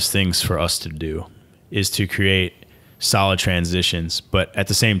hardest things for us to do, is to create solid transitions. But at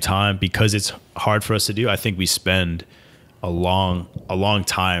the same time, because it's hard for us to do, I think we spend a long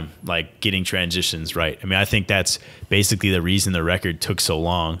time like getting transitions right. I mean, I think that's basically the reason the record took so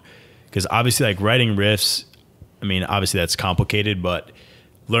long, because obviously like writing riffs, I mean, obviously that's complicated, but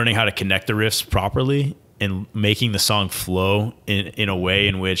learning how to connect the riffs properly and making the song flow in a way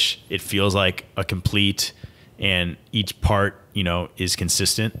in which it feels like a complete and each part, you know, is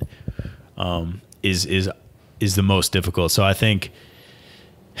consistent, is the most difficult. So I think,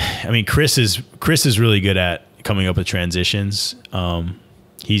 I mean, Chris is really good at coming up with transitions.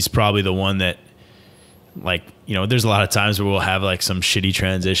 He's probably the one that, like, you know, there's a lot of times where we'll have like some shitty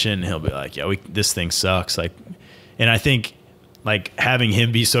transition and he'll be like, yeah, this thing sucks. Like, and I think like having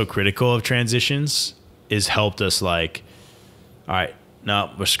him be so critical of transitions has helped us like, all right, no,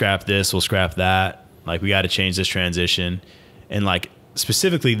 we'll scrap this, we'll scrap that. Like, we got to change this transition. And like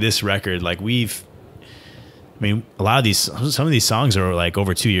specifically this record, like I mean, some of these songs are like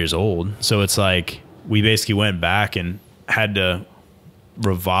over 2 years old. So it's like, we basically went back and had to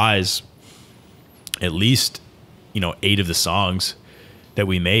revise at least, 8 of the songs that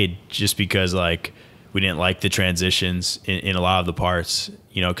we made, just because like we didn't like the transitions in a lot of the parts,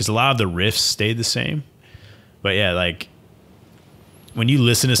 because a lot of the riffs stayed the same. But yeah, like when you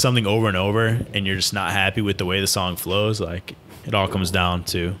listen to something over and over and you're just not happy with the way the song flows, like it all comes down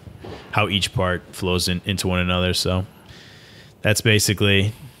to how each part flows into one another. So that's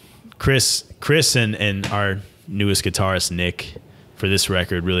basically Chris and our newest guitarist, Nick, for this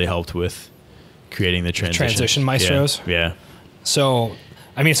record really helped with creating the transition maestros. Yeah. So,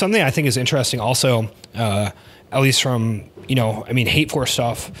 I mean, something I think is interesting also, at least from, Hate For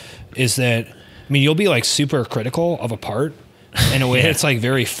stuff, is that, you'll be like super critical of a part in a way that's like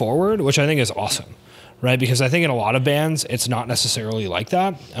very forward, which I think is awesome, right? Because I think in a lot of bands, it's not necessarily like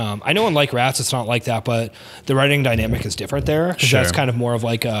that. I know in Like Rats, it's not like that, but the writing dynamic is different there, because that's kind of more of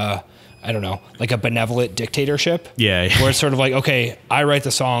like a, I don't know, like a benevolent dictatorship. Yeah. Where it's sort of like, okay, I write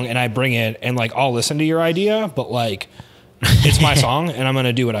the song and I bring it and like, I'll listen to your idea, but like, it's my song and I'm going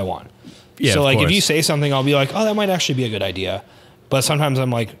to do what I want. Yeah, so like, course. if you say something, I'll be like, oh, that might actually be a good idea. But sometimes I'm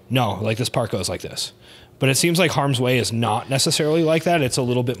like, no, like this part goes like this. But it seems like Harm's Way is not necessarily like that. It's a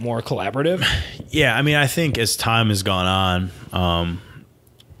little bit more collaborative. Yeah. I mean, I think as time has gone on,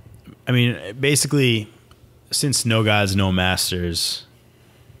 basically since No Gods, No Masters,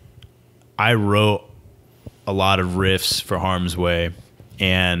 I wrote a lot of riffs for Harm's Way,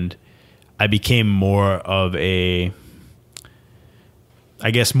 and I became more of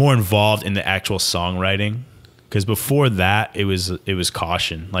more involved in the actual songwriting. Because before that, it was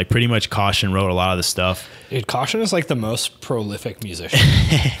Caution. Like pretty much Caution wrote a lot of the stuff. Dude, Caution is like the most prolific musician.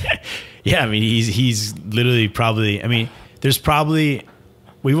 Yeah, he's literally probably. There's probably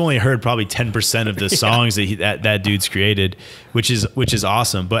we've only heard probably 10% of the songs that dude's created, which is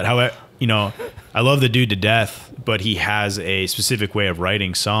awesome. But however, I love the dude to death, but he has a specific way of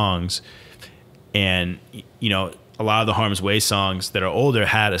writing songs, and a lot of the Harm's Way songs that are older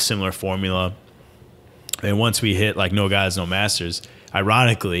had a similar formula. And once we hit like No Gods, No Masters,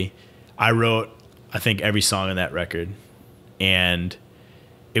 ironically, I wrote, I think, every song on that record. And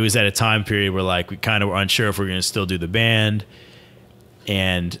it was at a time period where like we kind of were unsure if we were going to still do the band.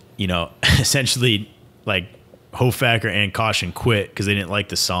 And, essentially like Hofacker and Caution quit because they didn't like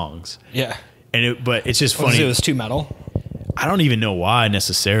the songs. Yeah. But it's just funny. It was too metal? I don't even know why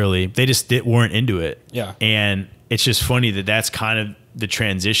necessarily. They just weren't into it. Yeah. And it's just funny that's kind of the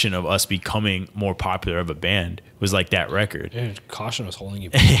transition of us becoming more popular of a band was like that record. Dude, Caution was holding you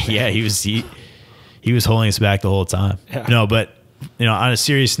back. Yeah, he was holding us back the whole time. Yeah. No, but on a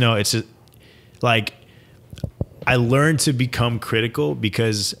serious note, it's just, like I learned to become critical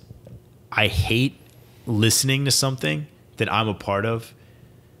because I hate listening to something that I'm a part of,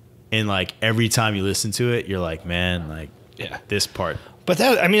 and like every time you listen to it, you're like, man, like this part. But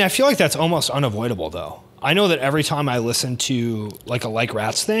I feel like that's almost unavoidable though. I know that every time I listen to like a Like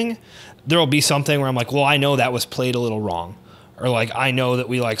Rats thing, there'll be something where I'm like, well, I know that was played a little wrong. Or like, I know that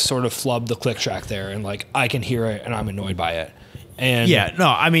we like sort of flubbed the click track there, and like I can hear it and I'm annoyed by it. And yeah,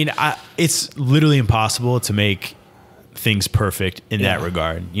 no, it's literally impossible to make things perfect in that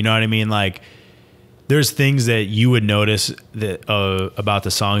regard. You know what I mean? Like there's things that you would notice that about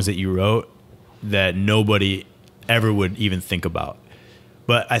the songs that you wrote that nobody ever would even think about.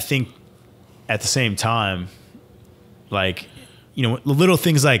 But I think at the same time, like, little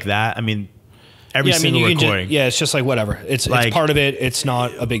things like that. Every single recording. It's just like whatever. It's part of it. It's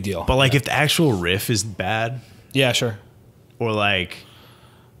not a big deal. But like if the actual riff is bad. Yeah, sure. Or like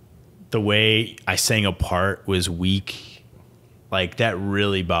the way I sang a part was weak, like that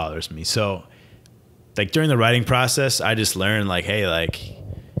really bothers me. So like during the writing process, I just learned like, hey, like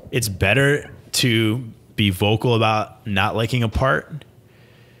it's better to be vocal about not liking a part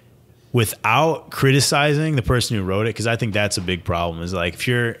without criticizing the person who wrote it. Cause I think that's a big problem, is like if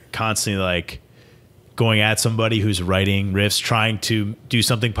you're constantly like going at somebody who's writing riffs, trying to do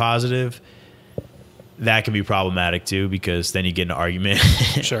something positive, that can be problematic too, because then you get an argument,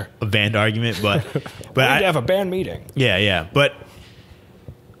 sure, a band argument. But we need to have a band meeting. Yeah. But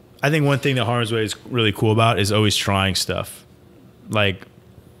I think one thing that Harm's Way is really cool about is always trying stuff. Like,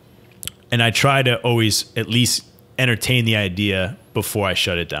 and I try to always at least entertain the idea before I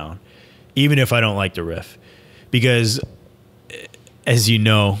shut it down, even if I don't like the riff. Because as you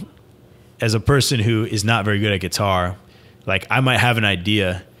know, as a person who is not very good at guitar, like I might have an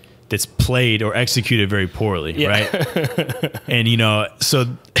idea that's played or executed very poorly, right? And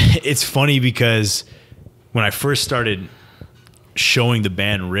so it's funny because when I first started showing the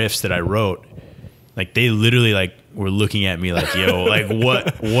band riffs that I wrote, like they literally like were looking at me like, yo, like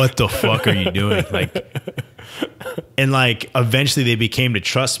what the fuck are you doing? Like, and like eventually they became to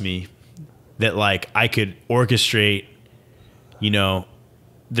trust me that like I could orchestrate, you know,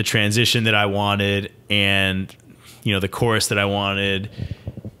 the transition that I wanted and, you know, the chorus that I wanted,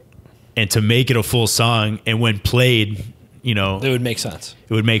 and to make it a full song. And when played, you know, it would make sense.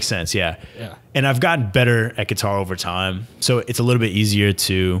 It would make sense. Yeah. Yeah. And I've gotten better at guitar over time. So it's a little bit easier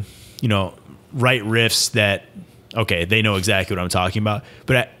to, you know, write riffs that, okay, they know exactly what I'm talking about.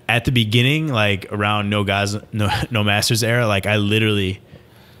 But at the beginning, like around No Masters era, like I literally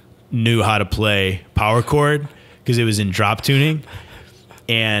knew how to play power chord because it was in drop tuning,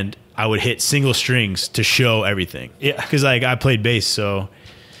 and I would hit single strings to show everything. Yeah. Because like I played bass, so,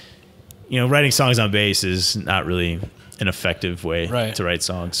 you know, writing songs on bass is not really an effective way to write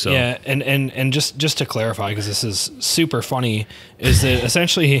songs. So yeah, and just to clarify, because this is super funny, is that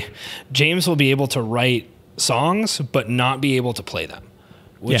essentially James will be able to write songs but not be able to play them,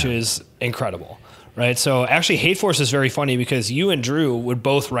 which is incredible, right? So actually Hate Force is very funny because you and Drew would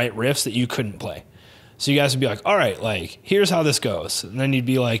both write riffs that you couldn't play. So you guys would be like, all right, like here's how this goes, and then you'd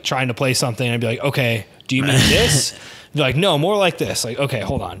be like trying to play something and I'd be like, okay, do you mean this? You're like, no, more like this. Like, okay,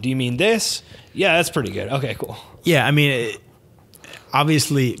 hold on, do you mean this? Yeah, that's pretty good. Okay, cool. Yeah, I mean,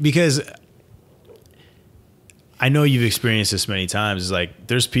 obviously, because I know you've experienced this many times. Is like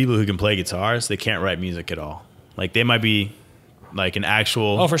there's people who can play guitars, they can't write music at all. Like they might be like an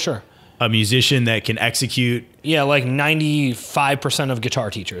actual for sure, a musician that can execute. Yeah, like 95% of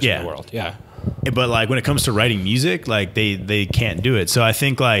guitar teachers in the world. Yeah, but like when it comes to writing music, like they can't do it. So I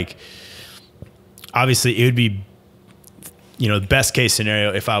think like obviously it would be, you know, the best case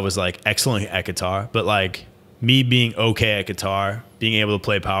scenario if I was like excellent at guitar, but like me being okay at guitar, being able to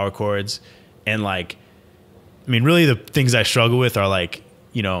play power chords, and like, I mean, really the things I struggle with are like,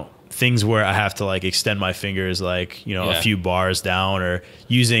 you know, things where I have to like extend my fingers, like, you know, a few bars down, or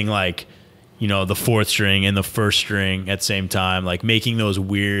using like, you know, the fourth string and the first string at the same time, like making those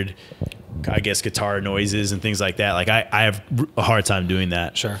weird, I guess, guitar noises and things like that. Like I have a hard time doing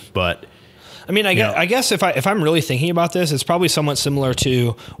that. Sure. But I mean, I guess if I'm really thinking about this, it's probably somewhat similar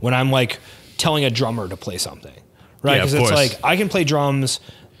to when I'm like telling a drummer to play something, right? Because it's like I can play drums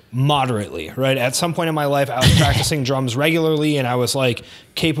moderately, right? At some point in my life, I was practicing drums regularly, and I was like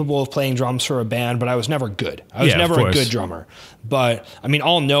capable of playing drums for a band, but I was never good. I was never a good drummer. But I mean,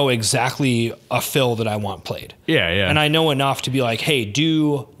 I'll know exactly a fill that I want played. Yeah, yeah. And I know enough to be like, hey,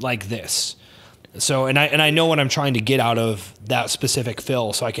 do like this. So, and I know what I'm trying to get out of that specific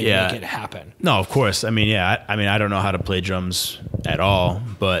fill, so I can make it happen. No, of course. I mean, I don't know how to play drums at all,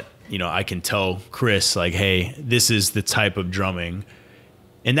 but you know, I can tell Chris like, hey, this is the type of drumming,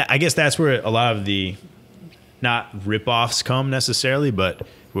 and I guess that's where a lot of the not rip-offs come necessarily, but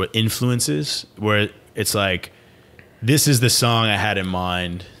where influences, where it's like, this is the song I had in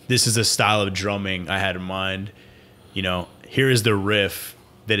mind, this is the style of drumming I had in mind. You know, here is the riff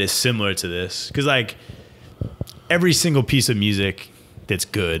that is similar to this, because like every single piece of music that's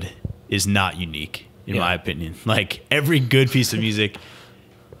good is not unique in my opinion. Like every good piece of music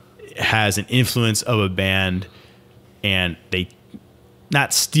has an influence of a band, and they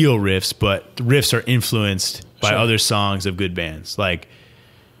not steal riffs, but the riffs are influenced by other songs of good bands. Like,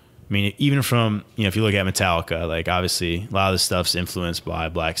 I mean, even from, you know, if you look at Metallica, like obviously a lot of the stuff's influenced by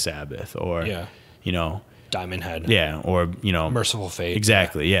Black Sabbath or you know, Diamond Head. Yeah, or, you know, Merciful Fate.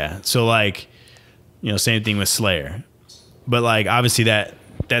 Exactly, yeah. So like, you know, same thing with Slayer. But like obviously that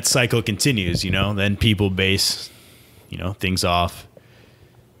cycle continues, you know. Then people base, you know, things off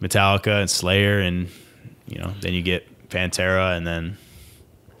Metallica and Slayer, and you know, then you get Pantera, and then,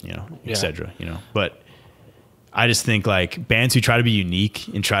 you know, etc. You know. But I just think like bands who try to be unique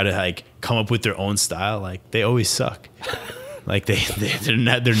and try to like come up with their own style, like they always suck. Like they're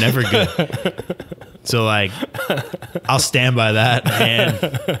never good. So like, I'll stand by that,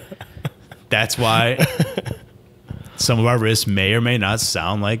 and that's why some of our riffs may or may not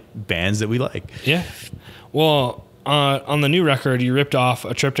sound like bands that we like. Yeah. Well, on the new record, you ripped off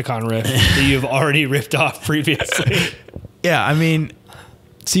a Triptychon riff that you've already ripped off previously. Yeah, I mean,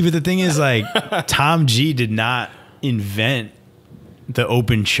 see, but the thing is, like, Tom G did not invent the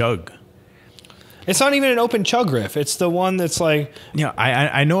open chug. It's not even an open chug riff. It's the one that's like... Yeah,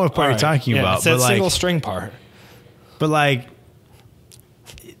 I know what part you're talking about. It's that single string part. But like,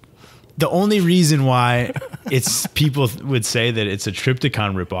 the only reason why it's people would say that it's a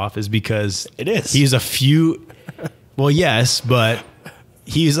Triptychon ripoff is because it is. He's a few... Well, yes, but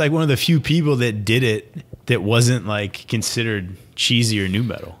he's like one of the few people that did it that wasn't like considered cheesy or nu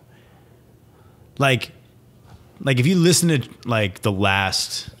metal. Like if you listen to like the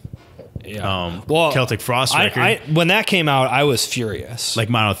last Celtic Frost record. When that came out, I was furious. Like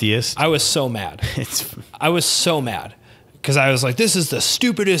Monotheist. I was so mad. I was so mad because I was like, this is the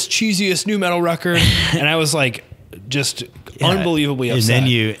stupidest, cheesiest nu metal record. And I was like, just unbelievably upset.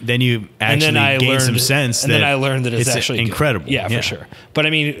 And then you actually gained some sense. And then I learned that it's actually incredible. Yeah, for sure. But I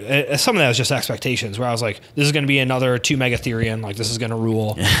mean, some of that was just expectations where I was like, this is going to be another 2 Megatherion. Like, this is going to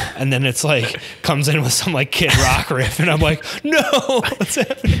rule. And then it's like, comes in with some like Kid Rock riff. And I'm like, no, what's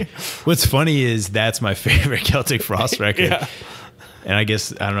happening? What's funny is that's my favorite Celtic Frost record. Yeah. And I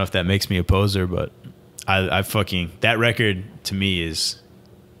guess, I don't know if that makes me a poser, but I fucking, that record to me is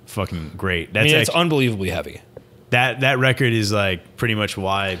fucking great. That's it's unbelievably heavy. That record is like pretty much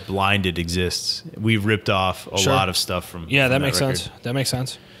why Blinded exists. We've ripped off a lot of stuff from that makes sense. That makes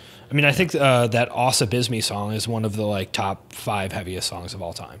sense. I mean, I think that Ossa Bisme song is one of the like top 5 heaviest songs of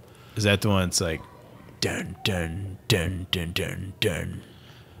all time. Is that the one that's like dun dun dun dun dun dun?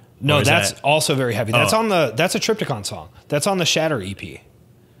 No, that's also very heavy. That's that's a Triptychon song. That's on the Shatter EP.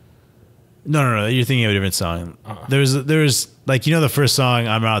 No. You're thinking of a different song. There's like, you know, the first song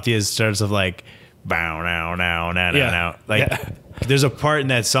on Monotheist starts with like bow now. Like there's a part in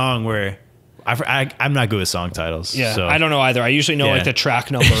that song where I'm not good with song titles. Yeah, so. I don't know either. I usually know like the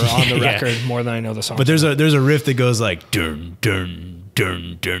track number on the record more than I know the song. But there's a riff that goes like dun dun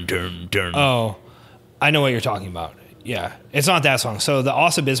dun dun dun dun. Oh, I know what you're talking about. Yeah, it's not that song. So the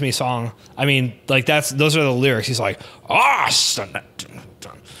Ossa Bisme song, I mean, like those are the lyrics. He's like,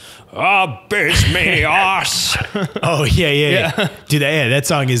 Bisme, os. Oh yeah. Dude, that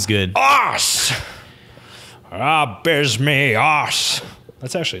song is good. Os, Bisme, os.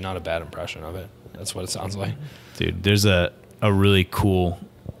 That's actually not a bad impression of it. That's what it sounds like. Dude, there's a really cool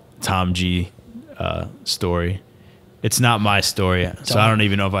Tom G story. It's not my story, I don't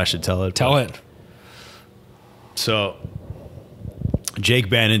even know if I should tell it. Tell it. So, Jake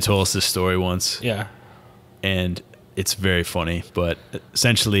Bannon told us this story once. Yeah. And it's very funny. But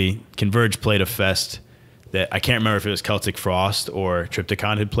essentially, Converge played a fest that I can't remember if it was Celtic Frost or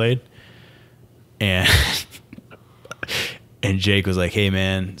Triptychon had played. And and Jake was like, hey,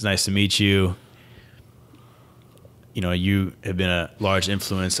 man, it's nice to meet you. You know, you have been a large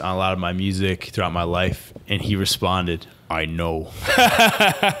influence on a lot of my music throughout my life. And he responded, I know.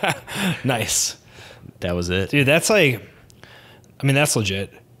 Nice. That was it. Dude, that's like, I mean, that's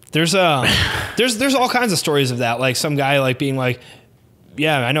legit. There's all kinds of stories of that. Like some guy like being like,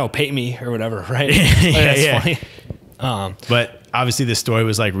 yeah, I know, pay me or whatever, right? Like, that's funny. But obviously this story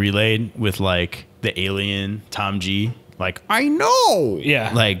was like relayed with like the alien Tom G. Like, I know.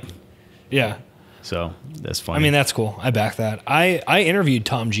 Yeah. Like, yeah. So that's funny. I mean, that's cool. I back that. I interviewed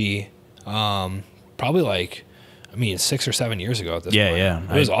Tom G probably like, 6 or 7 years ago at this point. Yeah.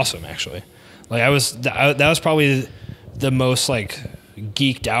 It was awesome, actually. Like that was probably the most like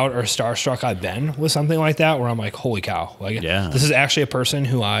geeked out or starstruck I've been with something like that, where I'm like, holy cow. Like, this is actually a person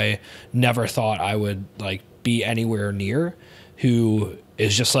who I never thought I would like be anywhere near, who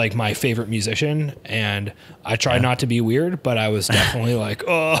is just like my favorite musician. And I try not to be weird, but I was definitely like,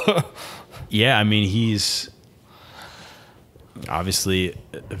 oh. Yeah, I mean, he's obviously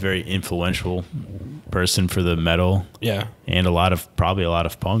a very influential person for the metal. Yeah. And probably a lot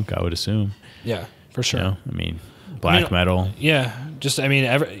of punk, I would assume. Yeah, for sure. You know, I mean, black metal. Yeah. Just,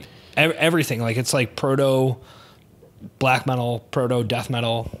 everything. Like, it's like proto black metal, proto death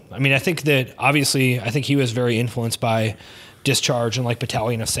metal. I mean, I think he was very influenced by Discharge and like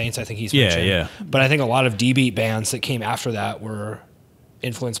Battalion of Saints. I think he's mentioned. Yeah. But I think a lot of D-beat bands that came after that were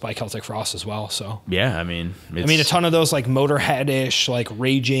influenced by Celtic Frost as well. So yeah, a ton of those like Motorhead-ish, like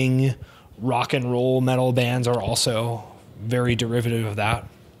raging rock and roll metal bands are also very derivative of that.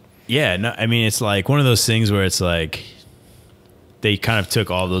 Yeah, no, I mean, it's like one of those things where it's like they kind of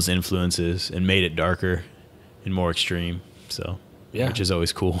took all those influences and made it darker and more extreme. So yeah, which is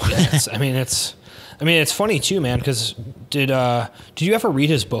always cool. It's funny too, man. Because did you ever read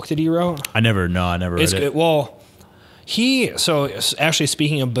his book that he wrote? I never read it. Well, so actually,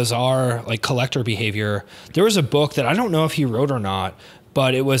 speaking of bizarre like collector behavior, there was a book that I don't know if he wrote or not,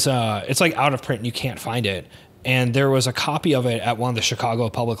 but it was it's like out of print and you can't find it. And there was a copy of it at one of the Chicago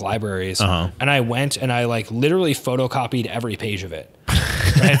public libraries. And I went and I like literally photocopied every page of it.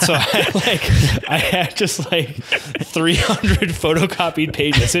 Right. So I had just like 300 photocopied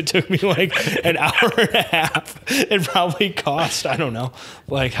pages. It took me like an hour and a half. It probably cost, I don't know,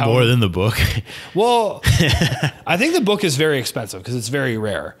 like how more than the book. Well, I think the book is very expensive because it's very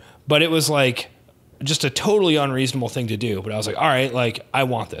rare, but it was like just a totally unreasonable thing to do. But I was like, all right, like I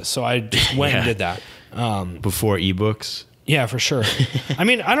want this. So I just went and did that. Before ebooks? Yeah, for sure. I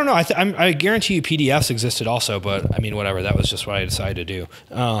mean, I don't know. I guarantee you PDFs existed also, but I mean, whatever. That was just what I decided to do.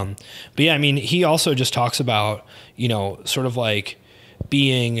 But yeah, I mean, he also just talks about, you know, sort of like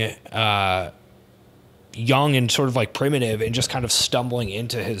being young and sort of like primitive and just kind of stumbling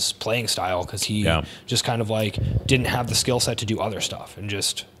into his playing style because he just kind of like didn't have the skill set to do other stuff, and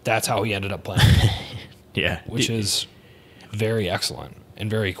just that's how he ended up playing. Yeah, which is very excellent and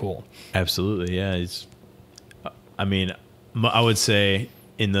very cool. Absolutely, yeah. It's, I mean, I would say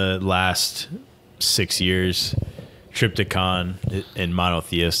in the last 6 years, Triptychon and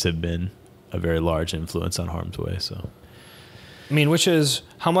Monotheist have been a very large influence on Harm's Way. So, I mean, which is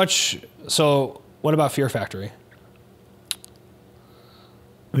how much? So, what about Fear Factory?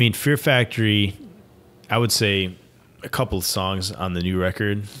 I mean, Fear Factory, I would say a couple of songs on the new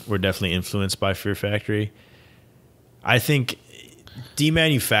record were definitely influenced by Fear Factory. I think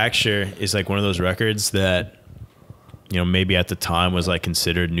Demanufacture is like one of those records that, you know, maybe at the time was like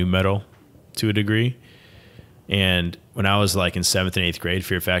considered nu metal to a degree. And when I was like in 7th and 8th grade,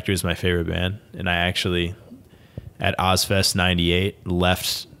 Fear Factory was my favorite band. And I actually, at Ozfest 98,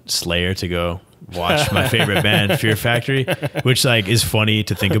 left Slayer to go watch my favorite band, Fear Factory, which like is funny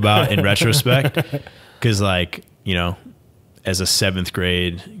to think about in retrospect. Cause like, you know, as a 7th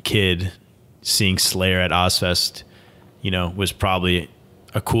grade kid, seeing Slayer at Ozfest, you know, was probably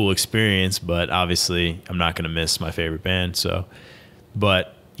a cool experience, but obviously I'm not going to miss my favorite band. So,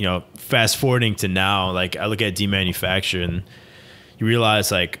 but you know, fast forwarding to now, like I look at Demanufacture and you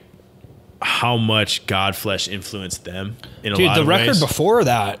realize like how much Godflesh influenced them in a lot of ways. Dude, the record before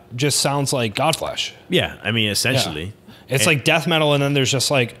that just sounds like Godflesh. Yeah. I mean, essentially. Yeah. It's like death metal, and then there's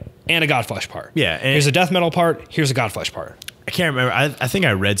just like, and a Godflesh part. Yeah. And here's a death metal part. Here's a Godflesh part. I can't remember. I think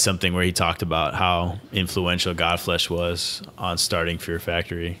I read something where he talked about how influential Godflesh was on starting Fear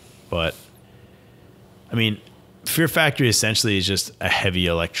Factory. But, I mean, Fear Factory essentially is just a heavy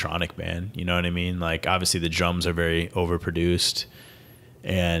electronic band. You know what I mean? Like, obviously the drums are very overproduced.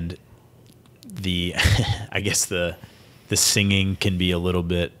 And the, I guess the singing can be a little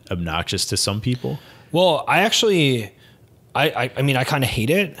bit obnoxious to some people. Well, I actually... I mean, I kind of hate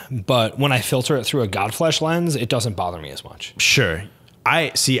it, but when I filter it through a Godflesh lens, it doesn't bother me as much. Sure.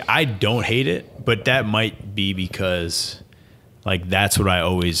 I don't hate it, but that might be because like that's what I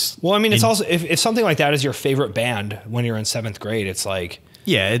always... Well, I mean, it's also, if something like that is your favorite band when you're in 7th grade, it's like...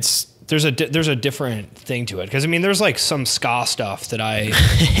 Yeah, there's a different thing to it. Because I mean, there's like some ska stuff that I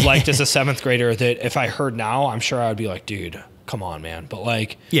liked as a 7th grader that if I heard now, I'm sure I would be like, dude, come on, man. But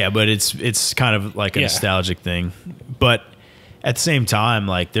like... Yeah, but it's kind of like a nostalgic thing. But at the same time,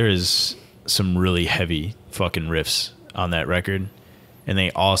 like there is some really heavy fucking riffs on that record, and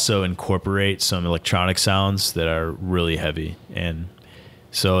they also incorporate some electronic sounds that are really heavy. And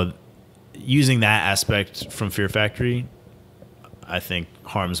so using that aspect from Fear Factory, I think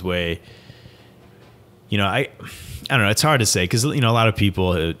Harm's Way, you know, I don't know, it's hard to say because, you know, a lot of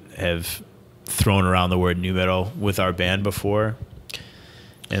people have thrown around the word nu metal with our band before,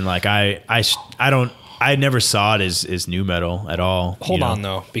 and like I never saw it as nu metal at all. Hold on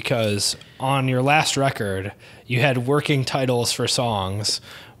though, because on your last record, you had working titles for songs,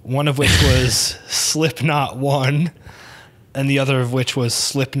 one of which was Slipknot 1 and the other of which was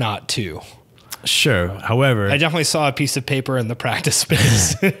Slipknot 2. Sure. However, I definitely saw a piece of paper in the practice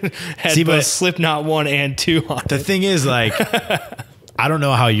space. Had both Slipknot 1 and 2 on the thing is, like, I don't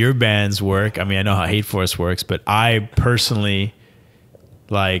know how your bands work. I mean, I know how Hate Force works, but I personally...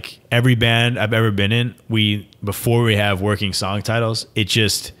 Like every band I've ever been in, before we have working song titles,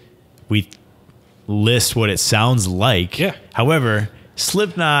 we list what it sounds like. Yeah. However,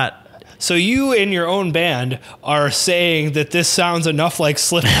 Slipknot. So you in your own band are saying that this sounds enough like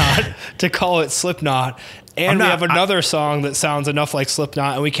Slipknot to call it Slipknot. And we have another song that sounds enough like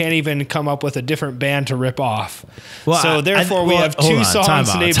Slipknot, and we can't even come up with a different band to rip off. Well, so therefore we have two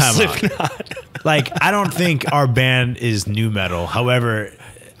songs named Slipknot. Like, I don't think our band is nu metal. However,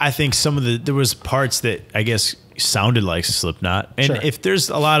 I think there was parts that I guess sounded like Slipknot. And if there's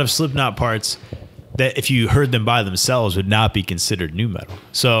a lot of Slipknot parts that if you heard them by themselves would not be considered nu metal.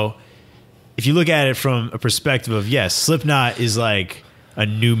 So if you look at it from a perspective of, yes, Slipknot is like a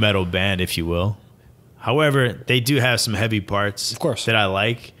nu metal band, if you will. However, they do have some heavy parts, of course, that I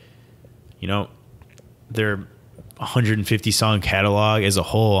like. You know, their 150 song catalog as a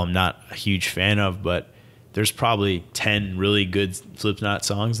whole, I'm not a huge fan of, but there's probably 10 really good Slipknot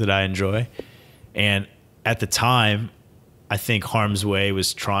songs that I enjoy. And at the time, I think Harm's Way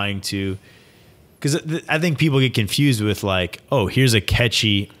was trying to, because I think people get confused with like, oh, here's a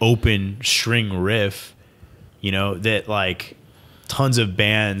catchy open string riff, you know, that like tons of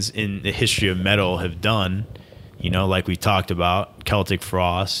bands in the history of metal have done, like we talked about, Celtic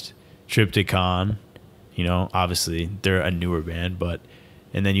Frost, Triptychon, obviously they're a newer band,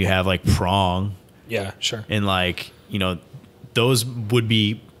 and then you have like Prong. Yeah, sure. And like, those would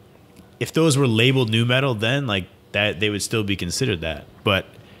be, if those were labeled nu metal, then like that, they would still be considered that. But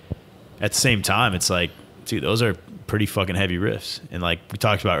at the same time, it's like, dude, those are pretty fucking heavy riffs. And like we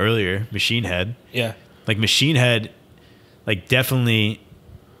talked about earlier, Machine Head. Yeah. Like Machine Head, like definitely,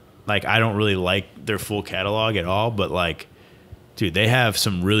 like I don't really like their full catalog at all, but like, dude, they have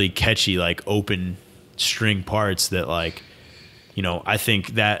some really catchy, like open string parts that like, I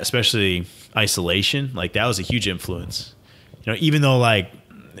think that especially Isolation, like that was a huge influence. Even though like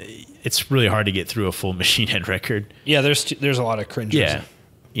it's really hard to get through a full Machine Head record. Yeah, there's a lot of cringes.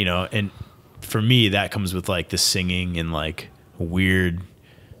 Yeah. And for me, that comes with like the singing and like weird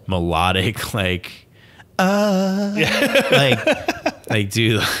melodic, like, like,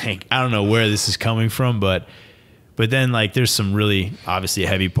 dude, like, I don't know where this is coming from, but then like there's some really obviously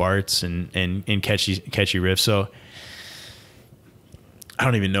heavy parts and catchy riffs. So I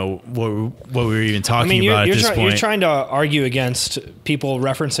don't even know what we were even talking about at this point. You're trying to argue against people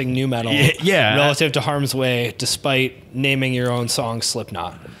referencing nu metal relative to Harm's Way, despite naming your own song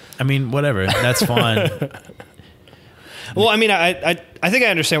Slipknot. I mean, whatever. That's fine. Well, I mean, I think I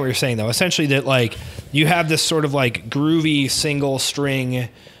understand what you're saying, though. Essentially that, like, you have this sort of, like, groovy single string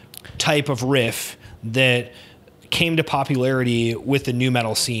type of riff that came to popularity with the nu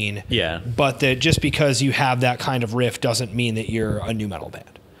metal scene. Yeah. But that just because you have that kind of riff doesn't mean that you're a nu metal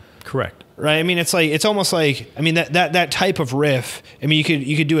band. Correct. Right? I mean, it's almost like, I mean, that type of riff, I mean,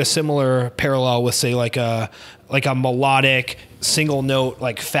 you could do a similar parallel with, say, like a melodic single note,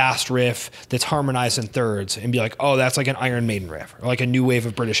 like fast riff that's harmonized in thirds and be like, oh, that's like an Iron Maiden riff or like a new wave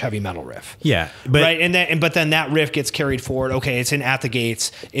of British heavy metal riff. Yeah. Right. But then that riff gets carried forward. Okay. It's in At the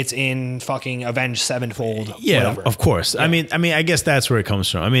Gates. It's in fucking Avenged Sevenfold. Yeah, whatever. Of course. Yeah. I mean, I guess that's where it comes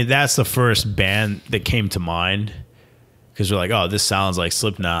from. I mean, that's the first band that came to mind because we're like, oh, this sounds like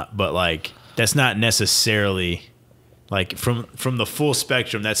Slipknot, but like, that's not necessarily like from the full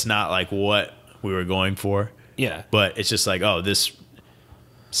spectrum. That's not like what we were going for. Yeah. But it's just like, oh, this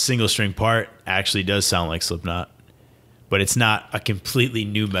single string part actually does sound like Slipknot, but it's not a completely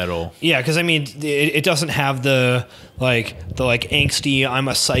nu metal. Yeah, because I mean, it doesn't have the angsty I'm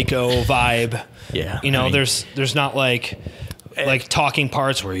a psycho vibe. Yeah. I mean, there's not like talking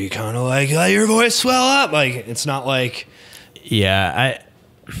parts where you kind of like let your voice swell up. Like it's not like. Yeah,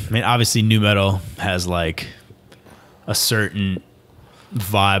 I mean, obviously nu metal has like a certain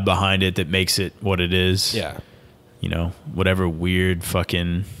vibe behind it that makes it what it is. Yeah. Whatever weird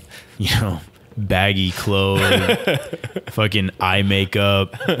fucking, baggy clothes, fucking eye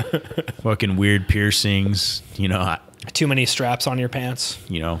makeup, fucking weird piercings, too many straps on your pants,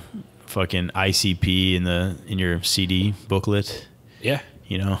 fucking ICP in your CD booklet. Yeah.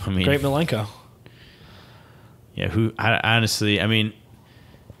 I mean, Great Milenko. Yeah. I honestly, I mean,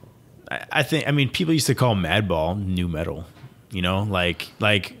 I think, people used to call Madball nu metal,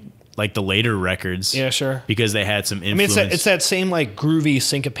 like the later records. Yeah, sure. Because they had some influence. I mean, it's that same like groovy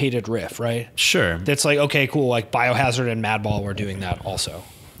syncopated riff, right? Sure. That's like, okay, cool. Like Biohazard and Madball were doing that also.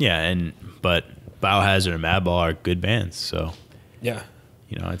 Yeah, but Biohazard and Madball are good bands, so yeah,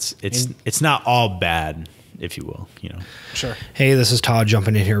 it's not all bad, if you will. Sure. Hey, this is Todd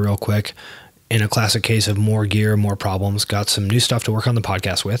jumping in here real quick. In a classic case of more gear, more problems, got some new stuff to work on the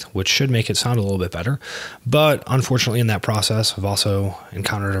podcast with, which should make it sound a little bit better. But unfortunately, in that process, I've also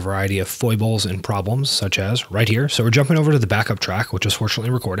encountered a variety of foibles and problems, such as right here. So we're jumping over to the backup track, which is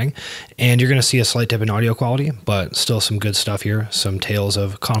fortunately recording, and you're going to see a slight dip in audio quality, but still some good stuff here, some tales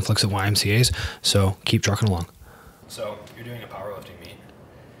of conflicts at YMCAs. So keep trucking along. So you're doing a powerlifting meet?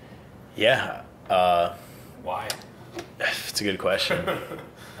 Yeah. Why? It's a good question.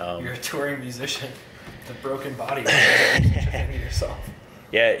 You're a touring musician. The broken body. Yourself.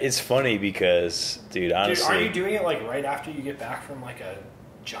 Yeah, it's funny because, dude, honestly. Dude, are you doing it like right after you get back from like a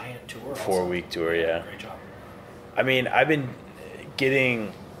giant tour? 4-week tour, yeah. Great job. I mean, I've been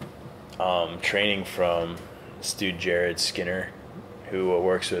getting training from this dude, Jared Skinner, who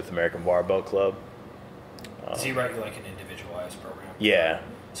works with American Barbell Club. Does he write you like an individualized program? Yeah.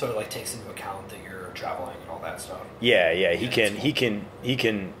 So it like takes into account that you're traveling and all that stuff. Yeah. He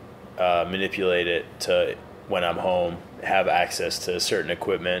can manipulate it to when I'm home, have access to certain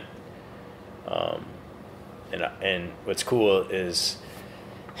equipment. And what's cool is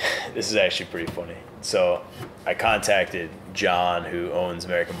this is actually pretty funny. So I contacted John, who owns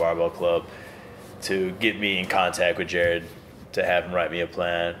American Barbell Club, to get me in contact with Jared to have him write me a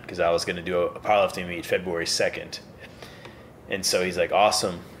plan because I was going to do a powerlifting meet February 2nd. And so he's like,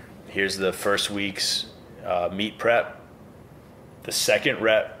 awesome. Here's the first week's meet prep. The second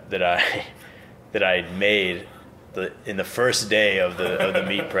rep that I made in the first day of the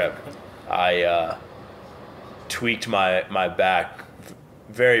meet prep, I tweaked my back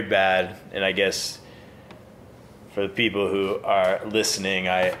very bad, and I guess for the people who are listening,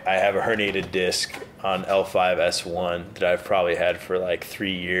 I have a herniated disc on L5-S1 that I've probably had for like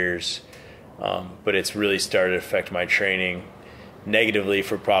 3 years, but it's really started to affect my training negatively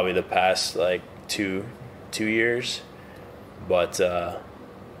for probably the past like two years. But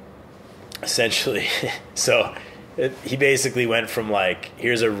essentially, so he basically went from like,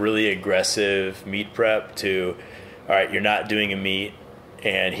 here's a really aggressive meet prep to, all right, you're not doing a meet,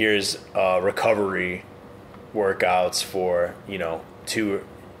 and here's recovery workouts for 2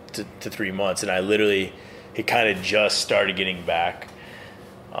 to 3 months. And he kind of just started getting back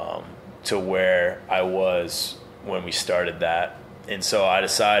to where I was when we started that. And so I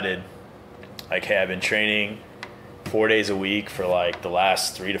decided, like, hey, I've been training 4 days a week for like the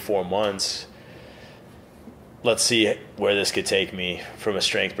last 3 to 4 months. Let's see where this could take me from a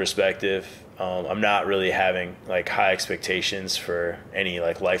strength perspective. I'm not really having like high expectations for any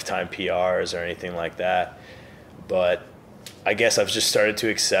like lifetime PRs or anything like that. But I guess I've just started to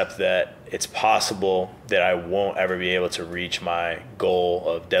accept that it's possible that I won't ever be able to reach my goal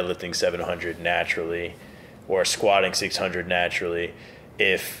of deadlifting 700 naturally or squatting 600 naturally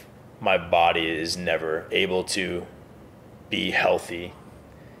if my body is never able to be healthy.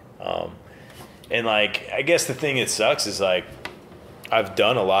 And like, I guess the thing that sucks is like, I've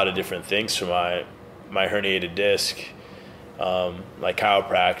done a lot of different things for my herniated disc. Like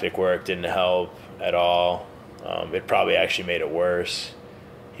chiropractic work didn't help at all. It probably actually made it worse,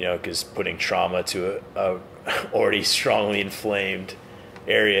 because putting trauma to a already strongly inflamed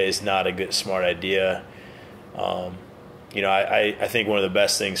area is not a smart idea. I think one of the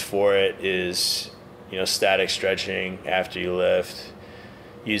best things for it is, static stretching after you lift,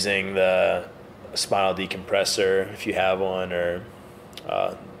 using the spinal decompressor if you have one, or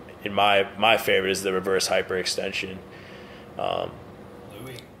in my favorite is the reverse hyperextension.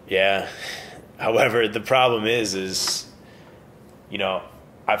 Yeah. However, the problem is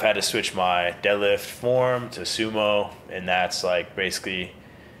I've had to switch my deadlift form to sumo, and that's like basically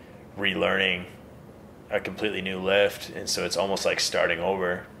relearning a completely new lift, and so it's almost like starting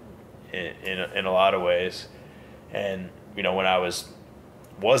over in a lot of ways. And when I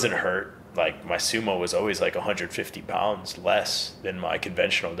wasn't hurt, like my sumo was always like 150 pounds less than my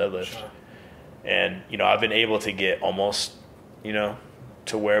conventional deadlift. Sure. And I've been able to get almost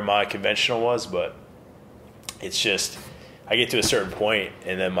to where my conventional was, but it's just I get to a certain point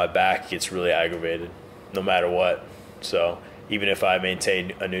and then my back gets really aggravated no matter what. So even if I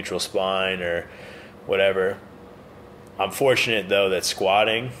maintain a neutral spine or whatever, I'm fortunate though that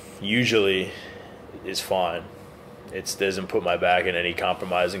squatting usually is fine. It doesn't put my back in any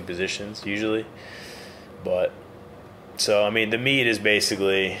compromising positions usually. But so the meet is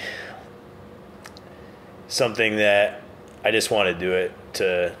basically something that I just want to do it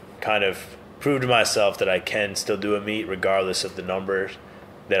to kind of prove to myself that I can still do a meet regardless of the numbers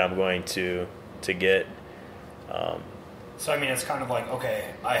that I'm going to get. So it's kind of like,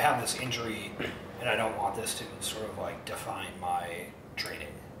 okay, I have this injury and I don't want this to sort of like define my training.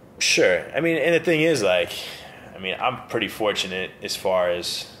 Sure. And the thing is, like, I'm pretty fortunate as far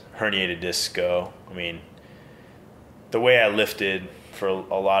as herniated discs go. The way I lifted for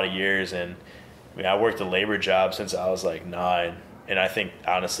a lot of years, and I worked a labor job since I was like 9, and I think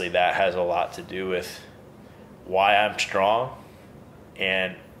honestly that has a lot to do with why I'm strong,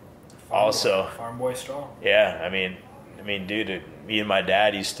 and farm boy strong. Yeah, dude, me and my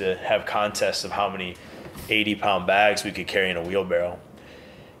dad used to have contests of how many 80-pound bags we could carry in a wheelbarrow,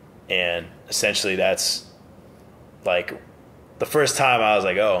 and essentially that's like the first time I was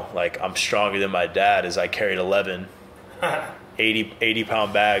like, oh, like I'm stronger than my dad, is I carried 11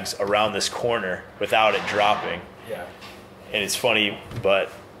 80-pound bags around this corner without it dropping. Yeah. And it's funny,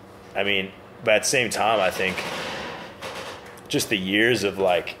 but at the same time, I think just the years of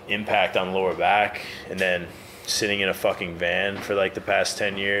like impact on lower back, and then sitting in a fucking van for like the past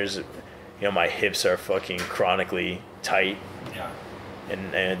 10 years, my hips are fucking chronically tight. Yeah.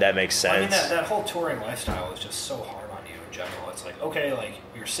 And that makes sense. That whole touring lifestyle is just so hard on you in general. It's like, okay, like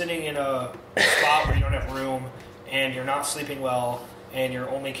you're sitting in a spot where you don't have room, and you're not sleeping well, and your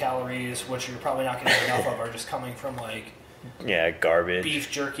only calories, which you're probably not going to get enough of, are just coming from like garbage,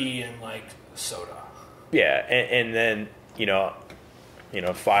 beef jerky and like soda. Yeah, and then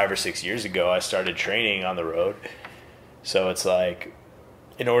 5 or 6 years ago, I started training on the road. So it's like,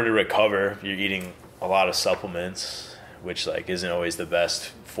 in order to recover, you're eating a lot of supplements, which like isn't always the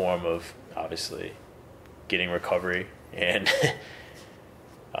best form of obviously getting recovery. And,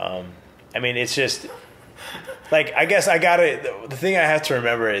 I mean, it's just, like, I guess the thing I have to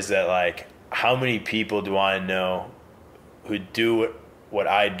remember is that, like, how many people do I know who do what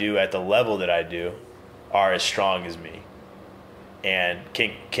I do at the level that I do are as strong as me and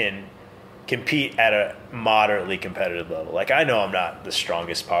can compete at a moderately competitive level. Like, I know I'm not the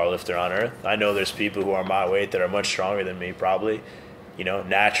strongest powerlifter on earth. I know there's people who are my weight that are much stronger than me, probably, you know,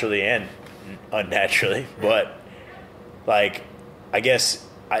 naturally and unnaturally. But, like, I guess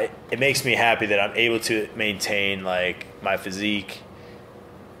it makes me happy that I'm able to maintain, like, my physique,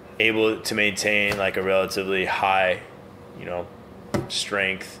 able to maintain, like, a relatively high, you know,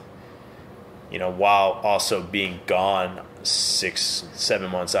 strength, you know, while also being gone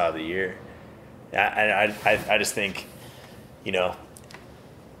 6-7 months out of the year. And I just think, you know,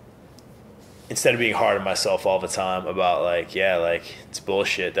 instead of being hard on myself all the time about, like, yeah, like, it's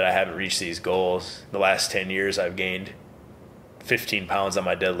bullshit that I haven't reached these goals. The last 10 years I've gained 15 pounds on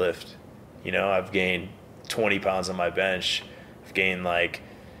my deadlift. You know, I've gained 20 pounds on my bench. I've gained, like,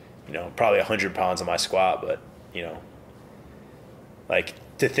 you know, probably 100 pounds on my squat. But, you know, like,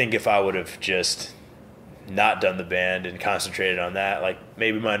 to think if I would have just not done the band and concentrated on that, like,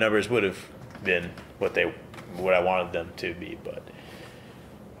 maybe my numbers would have been what I wanted them to be. But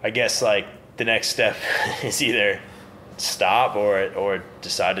I guess, like, the next step is either stop or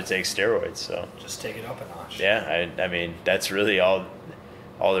decide to take steroids. So just take it up a notch. Yeah, I mean, that's really all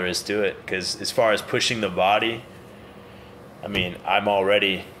there is to it. Because as far as pushing the body, I mean, I'm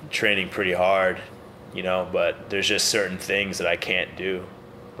already training pretty hard, you know, but there's just certain things that I can't do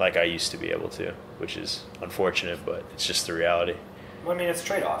like I used to be able to, which is unfortunate, but it's just the reality. Well, I mean, it's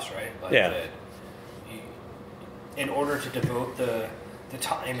trade-offs, right? Like, yeah. In order to devote the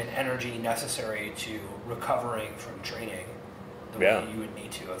time and energy necessary to recovering from training the way you would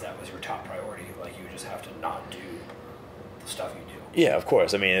need to, if that was your top priority, like, you would just have to not do the stuff you do. Yeah, of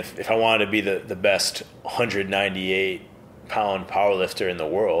course. I mean, if I wanted to be the best 198-pound powerlifter in the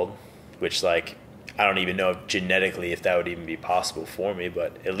world, which, like, I don't even know genetically if that would even be possible for me,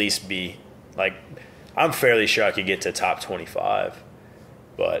 but at least be, like, I'm fairly sure I could get to top 25,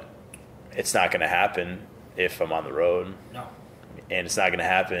 but it's not going to happen if I'm on the road. No. And it's not going to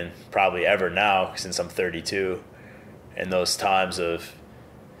happen probably ever now since I'm 32. And those times of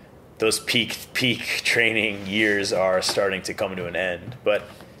those peak training years are starting to come to an end. But,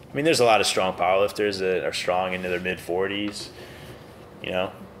 I mean, there's a lot of strong powerlifters that are strong into their mid-40s, you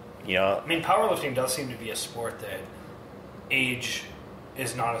know. I mean, powerlifting does seem to be a sport that age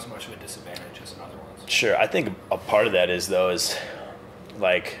is not as much of a disadvantage as in other ones. Sure. I think a part of that is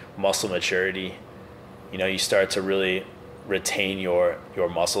like muscle maturity. You know, you start to really retain your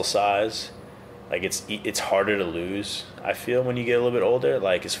muscle size. Like, it's harder to lose, I feel, when you get a little bit older,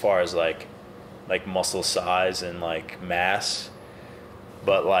 like, as far as like muscle size and, like, mass.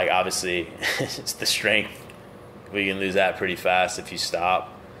 But, like, obviously it's the strength. We can lose that pretty fast if you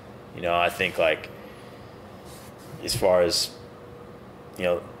stop. You know, I think, like, as far as, you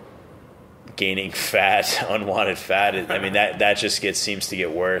know, gaining fat, unwanted fat, I mean, that just seems to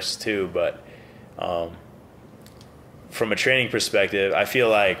get worse too. But from a training perspective, I feel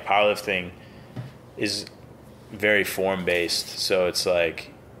like powerlifting is very form-based. So it's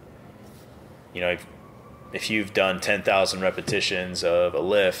like, you know, if you've done 10,000 repetitions of a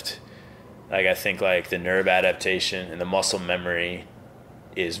lift, like, I think, like, the nerve adaptation and the muscle memory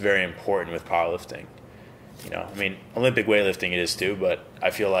is very important with powerlifting. You know, I mean, Olympic weightlifting it is too, but I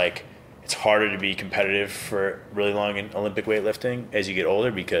feel like it's harder to be competitive for really long in Olympic weightlifting as you get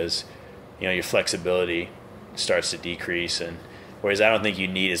older because, you know, your flexibility starts to decrease. And whereas I don't think you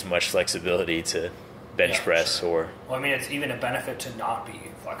need as much flexibility to bench press sure. Well, I mean, it's even a benefit to not be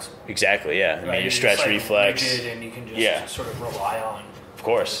flexible. Exactly, yeah. I mean, your stretch like reflex. Rigid, and you can just sort of rely on, of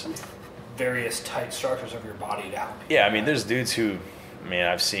course, various tight structures of your body to help you. Yeah, I mean, there's dudes who, I mean,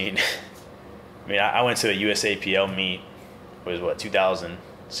 I've seen. I mean, I went to a USAPL meet. It was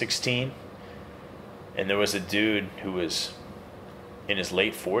 2016, and there was a dude who was in his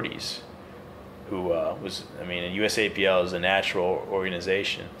late 40s who was, I mean, and USAPL is a natural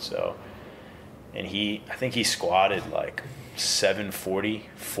organization, so, and I think he squatted like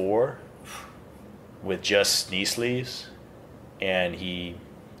 744 with just knee sleeves, and I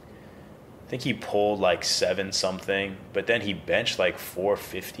think he pulled like 7 something, but then he benched like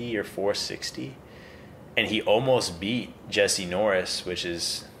 450 or 460, and he almost beat Jesse Norris, which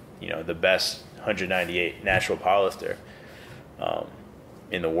is, you know, the best 198 natural powerlifter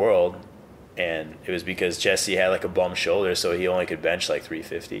in the world. And it was because Jesse had like a bum shoulder, so he only could bench like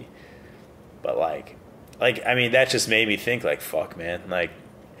 350. But like I mean, that just made me think, like, fuck, man, like,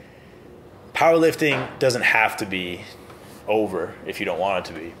 powerlifting doesn't have to be over if you don't want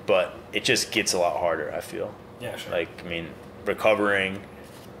it to be, but it just gets a lot harder, I feel. Yeah, sure. Like, I mean, recovering,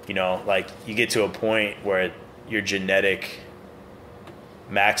 you know, like you get to a point where your genetic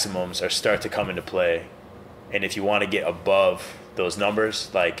maximums start to come into play. And if you want to get above those numbers,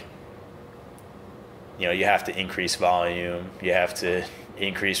 like, you know, you have to increase volume, you have to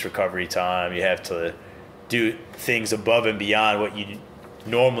increase recovery time, you have to do things above and beyond what you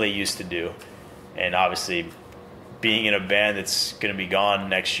normally used to do. And obviously being in a band that's going to be gone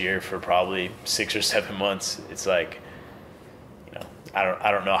next year for probably 6 or 7 months, it's like, you know,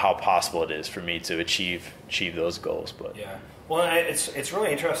 I don't know how possible it is for me to achieve those goals, but yeah. Well, it's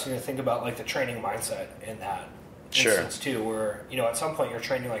really interesting to think about like the training mindset in that instance too, where, you know, at some point you're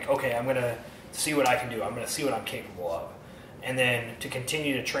training like, okay, I'm going to see what I can do. I'm going to see what I'm capable of. And then to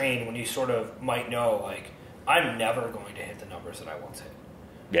continue to train when you sort of might know, like, I'm never going to hit the numbers that I once hit.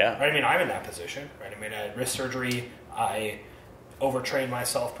 yeah. Right? I mean, I'm in that position, right? I mean, I had wrist surgery. I overtrained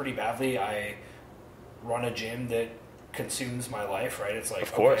myself pretty badly. I run a gym that consumes my life, right? It's like,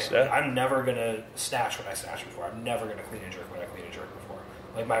 of course, okay, yeah. I'm never going to snatch what I snatched before. I'm never going to clean and jerk what I clean and jerk before.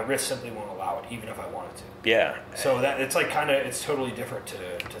 Like, my wrist simply won't allow it, even if I wanted to. Yeah. So that it's like kind of, it's totally different to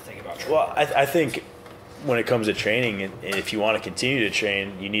think about training. Well, I think when it comes to training, and if you want to continue to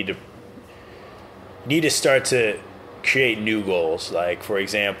train, you need to start to create new goals. Like, for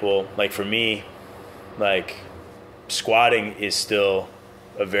example, like for me, like squatting is still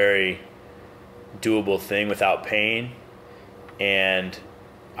a very doable thing without pain, and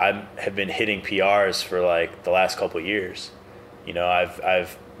I have been hitting PRs for like the last couple of years. You know,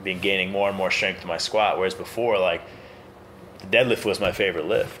 I've been gaining more and more strength in my squat, whereas before, like, the deadlift was my favorite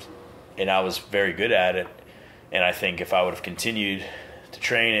lift, and I was very good at it. And I think if I would have continued to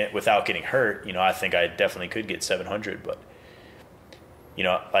train it without getting hurt, you know, I think I definitely could get 700. But, you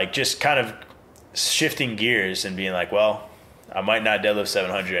know, like just kind of shifting gears and being like, well, I might not deadlift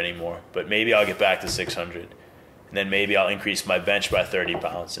 700 anymore, but maybe I'll get back to 600. And then maybe I'll increase my bench by 30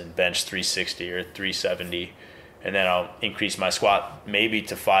 pounds and bench 360 or 370. And then I'll increase my squat maybe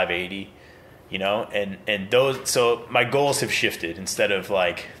to 580, you know, and those, so my goals have shifted. Instead of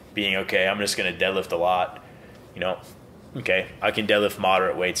like being, okay, I'm just going to deadlift a lot, you know, okay, I can deadlift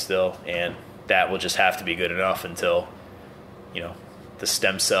moderate weight still, and that will just have to be good enough until, you know, the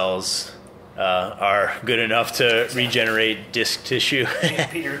stem cells are good enough to regenerate disc tissue.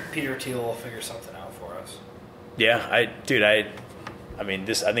 Peter Thiel will figure something out for us. Yeah, I mean,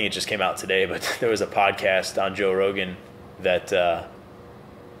 this, I think it just came out today, but there was a podcast on Joe Rogan that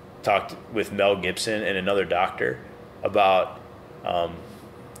talked with Mel Gibson and another doctor about, I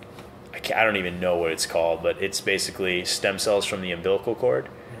don't even know what it's called, but it's basically stem cells from the umbilical cord.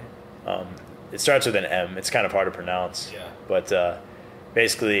 It starts with an M. It's kind of hard to pronounce. Yeah. But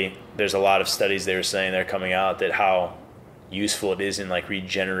basically, there's a lot of studies they were saying they're coming out that how useful it is in like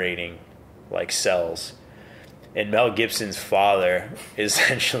regenerating like cells. And Mel Gibson's father is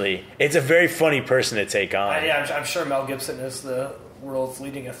essentially, it's a very funny person to take on. Yeah, I'm sure Mel Gibson is the world's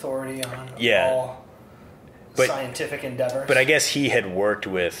leading authority on all scientific endeavors. But I guess he had worked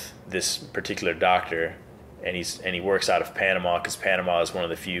with this particular doctor, and he works out of Panama, because Panama is one of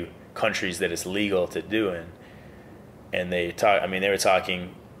the few countries that it's legal to do in. And they were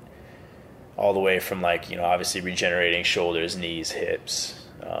talking all the way from, like, you know, obviously regenerating shoulders, knees, hips,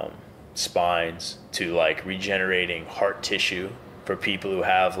 spines, to like regenerating heart tissue for people who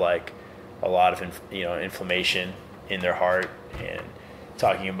have like a lot of inflammation in their heart, and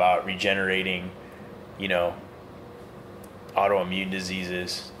talking about regenerating, you know, autoimmune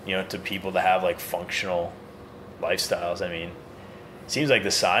diseases, you know, to people that have like functional lifestyles. I mean, it seems like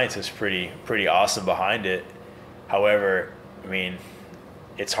the science is pretty awesome behind it. However, I mean,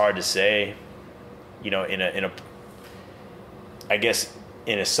 it's hard to say, you know, in a I guess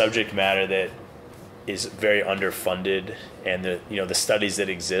in a subject matter that is very underfunded, and the studies that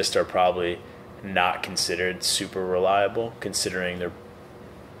exist are probably not considered super reliable, considering they're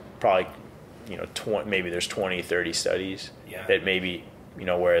probably, you know, maybe there's 20, 30 studies that maybe, you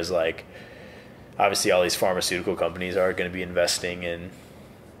know, whereas like obviously all these pharmaceutical companies are going to be investing in,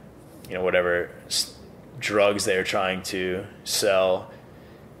 you know, whatever drugs they're trying to sell,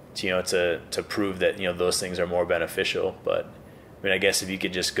 to, you know, to prove that, you know, those things are more beneficial. But I mean, I guess if you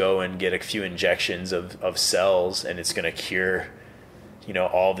could just go and get a few injections of cells and it's going to cure, you know,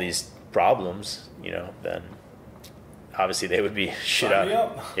 all these problems, you know, then obviously they would be shit out.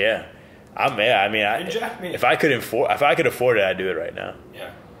 Yeah. Inject me. If I could afford it, I'd do it right now.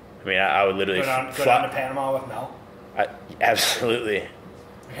 Yeah. I mean, I would literally go down to Panama with Mel. Absolutely.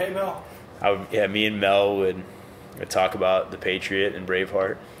 Hey, Mel. Me and Mel would talk about the Patriot and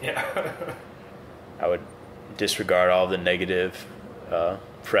Braveheart. Yeah. I would disregard all the negative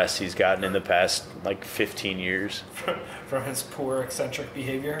press he's gotten in the past, like, 15 years. From his poor, eccentric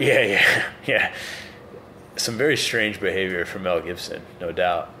behavior? Yeah. Some very strange behavior from Mel Gibson, no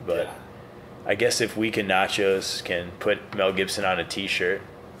doubt. But yeah. I guess if We Can Nachos can put Mel Gibson on a T-shirt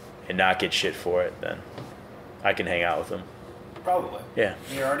and not get shit for it, then I can hang out with him. Probably. Yeah.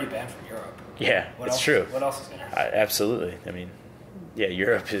 You're already banned from Europe. Yeah, it's true. What else is going to happen? Absolutely. I mean, yeah,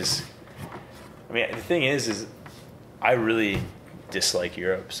 Europe is... I mean, the thing is I really dislike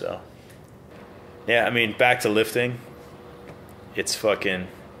Europe, so... Yeah, I mean, back to lifting. It's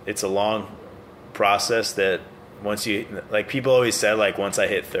a long process that once you... Like, people always said, like, once I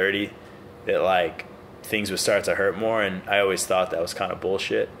hit 30, that, like, things would start to hurt more, and I always thought that was kind of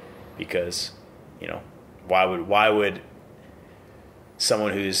bullshit because, you know, why would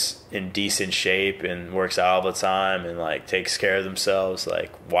someone who's in decent shape and works out all the time and, like, takes care of themselves,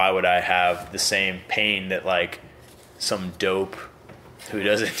 like, why would I have the same pain that, like, some dope who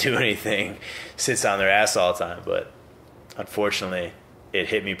doesn't do anything sits on their ass all the time? But unfortunately, it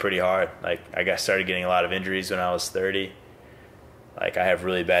hit me pretty hard. Like, I started getting a lot of injuries when I was 30. Like, I have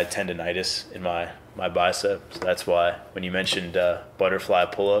really bad tendonitis in my bicep, so that's why when you mentioned butterfly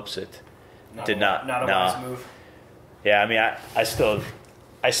pull-ups, it did not a wise move. Yeah, I mean,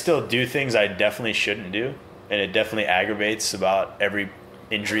 I still do things I definitely shouldn't do, and it definitely aggravates about every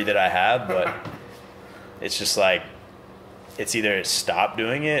injury that I have, but it's just like, it's either stop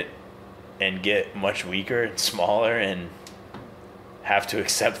doing it and get much weaker and smaller and have to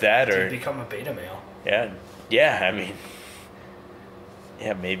accept that, or become a beta male. Yeah, I mean,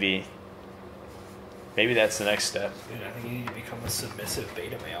 yeah, maybe that's the next step. Dude, I think you need to become a submissive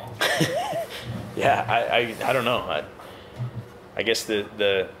beta male. Yeah, I don't know. I guess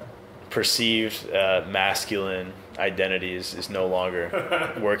the perceived masculine identity is no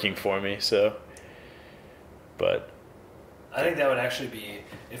longer working for me. So, but I think that would actually be,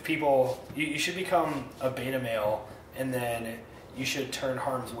 if people, you should become a beta male, and then you should turn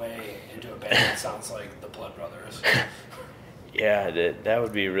Harm's Way into a band that sounds like the Blood Brothers. Yeah, that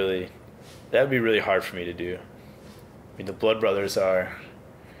would be really hard for me to do. I mean, the Blood Brothers are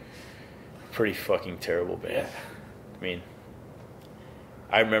a pretty fucking terrible band. Yeah. I mean,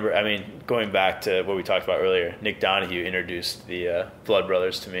 I remember, going back to what we talked about earlier, Nick Donahue introduced the Blood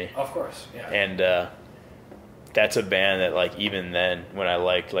Brothers to me. Of course, yeah. And that's a band that, like, even then, when I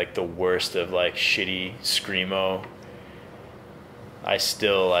liked, like, the worst of, like, shitty screamo, I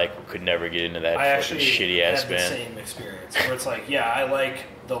still, like, could never get into that fucking shitty ass band. I had the same experience where it's like, yeah, I like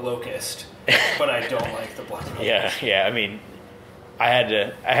the Locust, but I don't like the Blood Brothers. Yeah. I mean, I had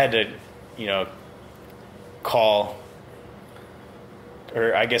to, you know, call,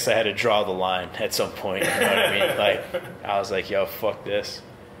 or I guess I had to draw the line at some point. You know what I mean? Like, I was like, yo, fuck this,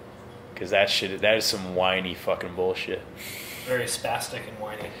 because that is some whiny fucking bullshit. Very spastic and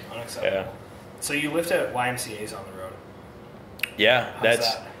whiny, unacceptable. Yeah. So you lived at YMCA's on the road. Yeah, How's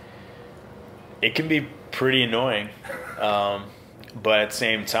that? It can be pretty annoying, but at the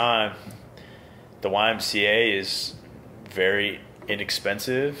same time, the YMCA is very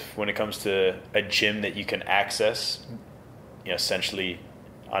inexpensive when it comes to a gym that you can access, you know, essentially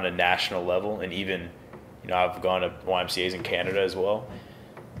on a national level. And even, you know, I've gone to YMCA's in Canada as well.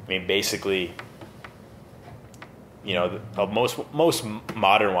 I mean, basically, you know, most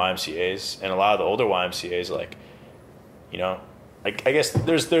modern YMCA's and a lot of the older YMCA's, like, you know, like, I guess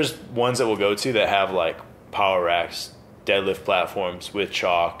there's ones that we'll go to that have, like, power racks, deadlift platforms with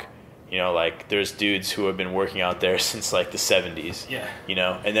chalk. You know, like, there's dudes who have been working out there since, like, the 70s. Yeah. You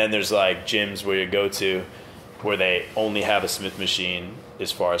know, and then there's, like, gyms where you go to where they only have a Smith machine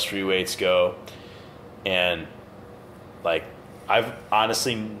as far as free weights go. And, like, I've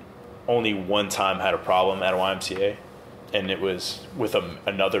honestly only one time had a problem at a YMCA, and it was with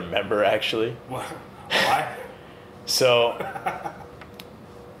another member, actually. Why? So,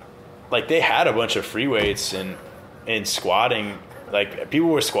 like, they had a bunch of free weights and squatting. Like, people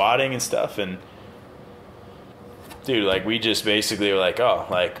were squatting and stuff, and dude, like, we just basically were like, oh,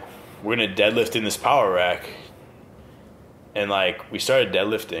 like, we're gonna deadlift in this power rack. And, like, we started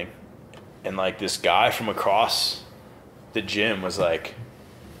deadlifting, and, like, this guy from across the gym was like,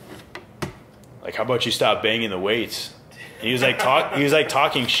 how about you stop banging the weights? And he was like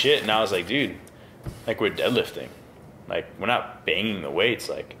talking shit, and I was like, dude, like, we're deadlifting. Like, we're not banging the weights,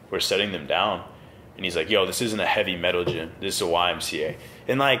 like, we're setting them down. And he's like, yo, this isn't a heavy metal gym. This is a YMCA.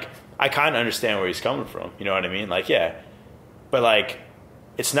 And, like, I kind of understand where he's coming from. You know what I mean? Like, yeah. But, like,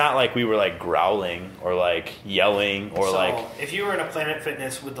 it's not like we were, like, growling or, like, yelling or, like... So, if you were in a Planet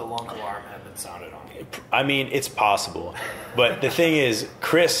Fitness, would the lunk alarm have been sounded on you? I mean, it's possible. But the thing is,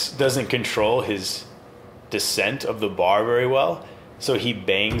 Chris doesn't control his descent of the bar very well. So he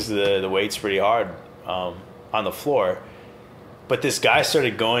bangs the weights pretty hard on the floor. But this guy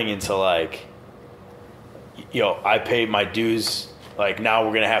started going into like, I paid my dues. Like, now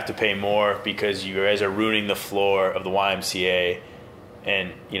we're going to have to pay more because you guys are ruining the floor of the YMCA.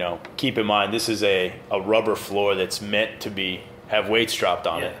 And, keep in mind, this is a rubber floor that's meant to have weights dropped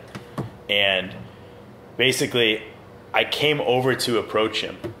on it. And basically, I came over to approach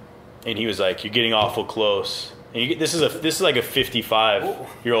him. And he was like, "You're getting awful close." And this is like a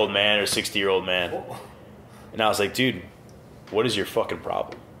 55-year-old man or 60-year-old man. And I was like, "Dude, what is your fucking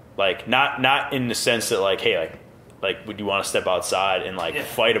problem?" Like, not in the sense that like, hey, like would you want to step outside and like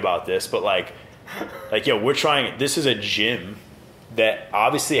fight about this? But like, we're trying. This is a gym that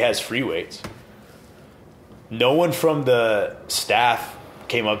obviously has free weights. No one from the staff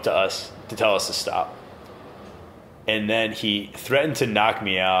came up to us to tell us to stop. And then he threatened to knock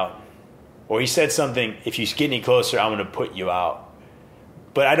me out. Or he said something, "If you get any closer, I'm going to put you out."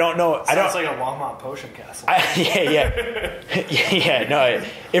 But I don't know. Sounds like a Longmont Potion Castle. No,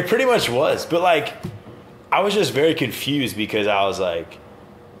 it pretty much was. But like, I was just very confused because I was like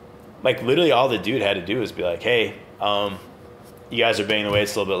literally all the dude had to do was be like, "Hey, you guys are banging the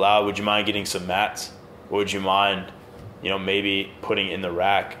weights a little bit loud. Would you mind getting some mats? Or would you mind, maybe putting it in the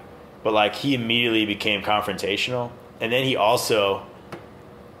rack?" But like, he immediately became confrontational. And then he also,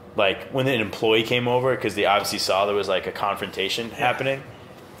 like, when an employee came over, because they obviously saw there was like a confrontation happening,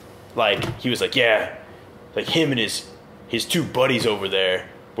 like, he was like, "Yeah, like him and his two buddies over there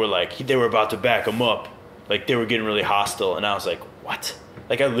were like, they were about to back him up. Like, they were getting really hostile." And I was like, "What?"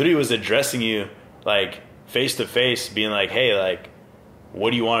 Like, I literally was addressing you like face to face, being like, "Hey, like,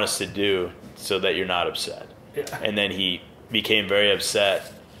 what do you want us to do so that you're not upset?" And then he became very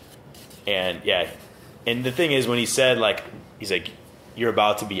upset. And and the thing is, when he said, like, he's like, "You're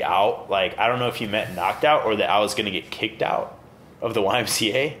about to be out," like, I don't know if he meant knocked out or that I was going to get kicked out of the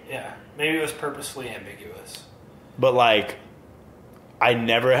YMCA. Yeah, maybe it was purposefully ambiguous. But like, I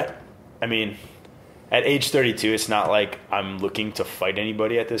mean, at age 32, it's not like I'm looking to fight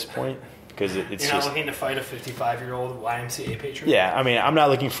anybody at this point. Because it's You're not looking to fight a 55-year-old YMCA patron? Yeah, I mean, I'm not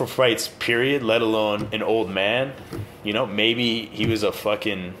looking for fights, period, let alone an old man. Maybe he was a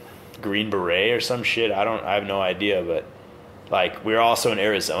fucking Green Beret or some shit. I have no idea, but like, we're also in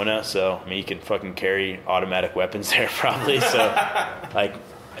Arizona, so I mean, you can fucking carry automatic weapons there probably. So like,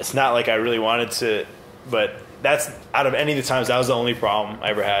 it's not like I really wanted to, but that's, out of any of the times, that was the only problem I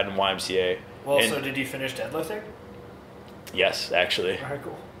ever had in YMCA. Well, so did you finish deadlifting? Yes, actually. All right,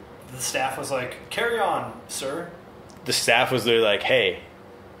 cool. The staff was like, "Carry on, sir." The staff was literally like, "Hey,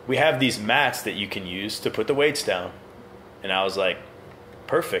 we have these mats that you can use to put the weights down." And I was like,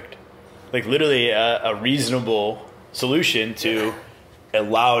 perfect. Like, literally a reasonable solution to a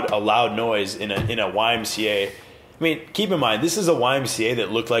loud noise in a YMCA. I mean, keep in mind, this is a YMCA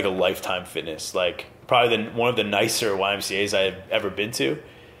that looked like a Lifetime Fitness, like probably one of the nicer YMCAs I've ever been to.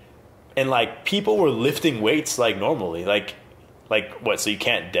 And like, people were lifting weights like normally, like what? So you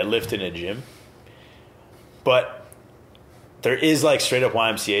can't deadlift in a gym? But there is like straight up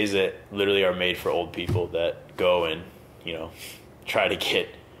YMCAs that literally are made for old people that go and, try to get,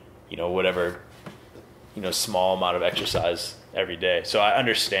 whatever, small amount of exercise every day. So I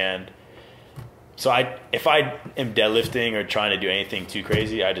understand. So if I am deadlifting or trying to do anything too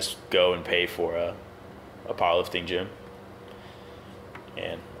crazy, I just go and pay for a powerlifting gym.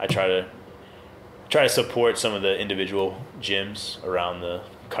 And I try to support some of the individual gyms around the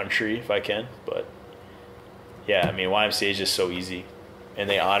country if I can. But yeah, I mean, YMCA is just so easy, and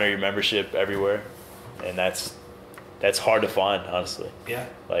they honor your membership everywhere, and that's hard to find, honestly. Yeah,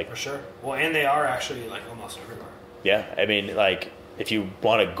 like, for sure. Well, and they are actually like almost everywhere. Yeah, I mean, like, if you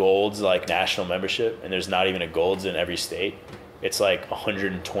want a Gold's like national membership, and there's not even a Gold's in every state, it's like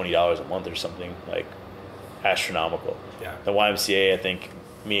 $120 a month or something, like astronomical. Yeah. The YMCA, I think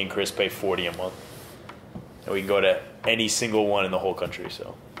me and Chris pay $40 a month, and we can go to any single one in the whole country.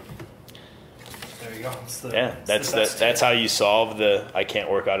 So there you go. That's how you solve the I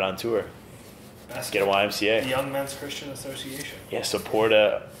can't work out on tour. Get a YMCA. The Young Men's Christian Association. Yeah, support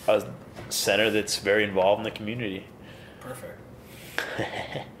a center that's very involved in the community. Perfect.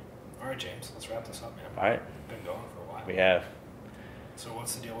 All right, James, let's wrap this up, man. All right. We've been going for a while. We have. So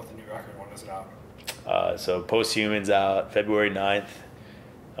what's the deal with the new record? When is it out? So Posthuman's out February 9th.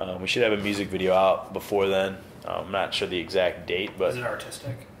 We should have a music video out before then. I'm not sure the exact date, but is it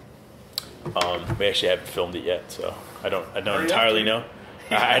artistic? We actually haven't filmed it yet, so I don't entirely know.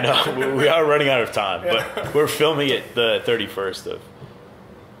 I know we are running out of time, but we're filming it the 31st of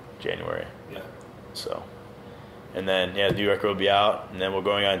January. Yeah. So, and then the new record will be out, and then we're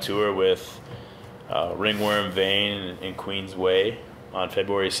going on tour with Ringworm Vein in Queens Way on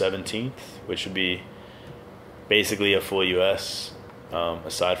February 17th, which would be basically a full U.S.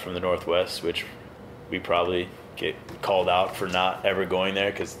 Aside from the Northwest, which we probably get called out for not ever going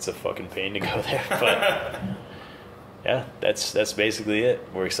there because it's a fucking pain to go there. But yeah, that's basically it.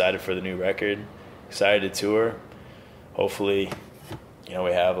 We're excited for the new record, excited to tour. Hopefully, we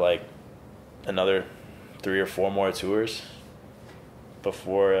have like another 3 or 4 more tours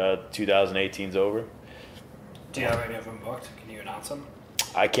before 2018's over. Do you have any of them booked? Can you announce them?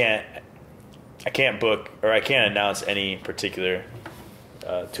 I can't book, or I can't announce any particular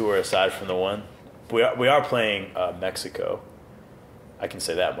tour aside from the one. We are playing Mexico. I can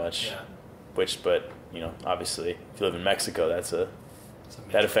say that much. Yeah. But obviously, if you live in Mexico, that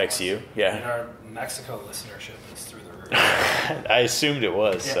affects loss. you. Yeah. And our Mexico listenership is through the roof. I assumed it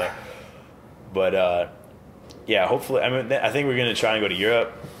was. Yeah. So, but yeah, hopefully. I think we're gonna try and go to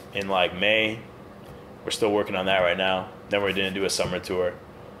Europe in like May. We're still working on that right now. Then we're gonna do a summer tour.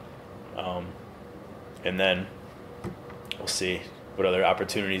 And then we'll see what other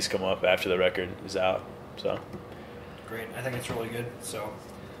opportunities come up after the record is out. So great. I think it's really good. So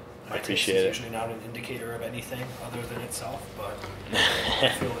I appreciate it. It's usually not an indicator of anything other than itself, but I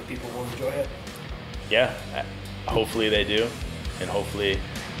feel that people will enjoy it. Yeah, hopefully they do, and hopefully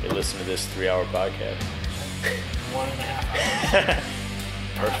they listen to this 3-hour podcast. 1.5 hours.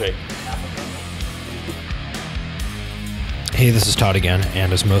 Perfect. Hey, this is Todd again,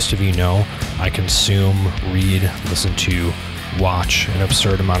 and as most of you know, I consume, read, listen to, watch an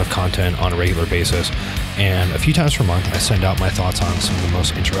absurd amount of content on a regular basis, and a few times per month I send out my thoughts on some of the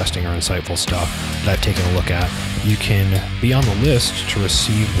most interesting or insightful stuff that I've taken a look at. You can be on the list to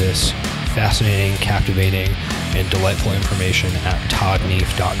receive this fascinating, captivating, and delightful information at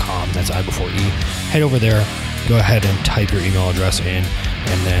toddneef.com. That's I before E. Head over there, go ahead and type your email address in,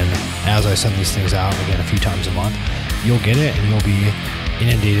 and then as I send these things out, again, a few times a month, you'll get it and you'll be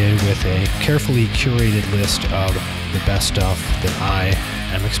inundated with a carefully curated list of the best stuff that I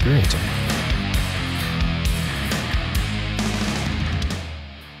am experiencing.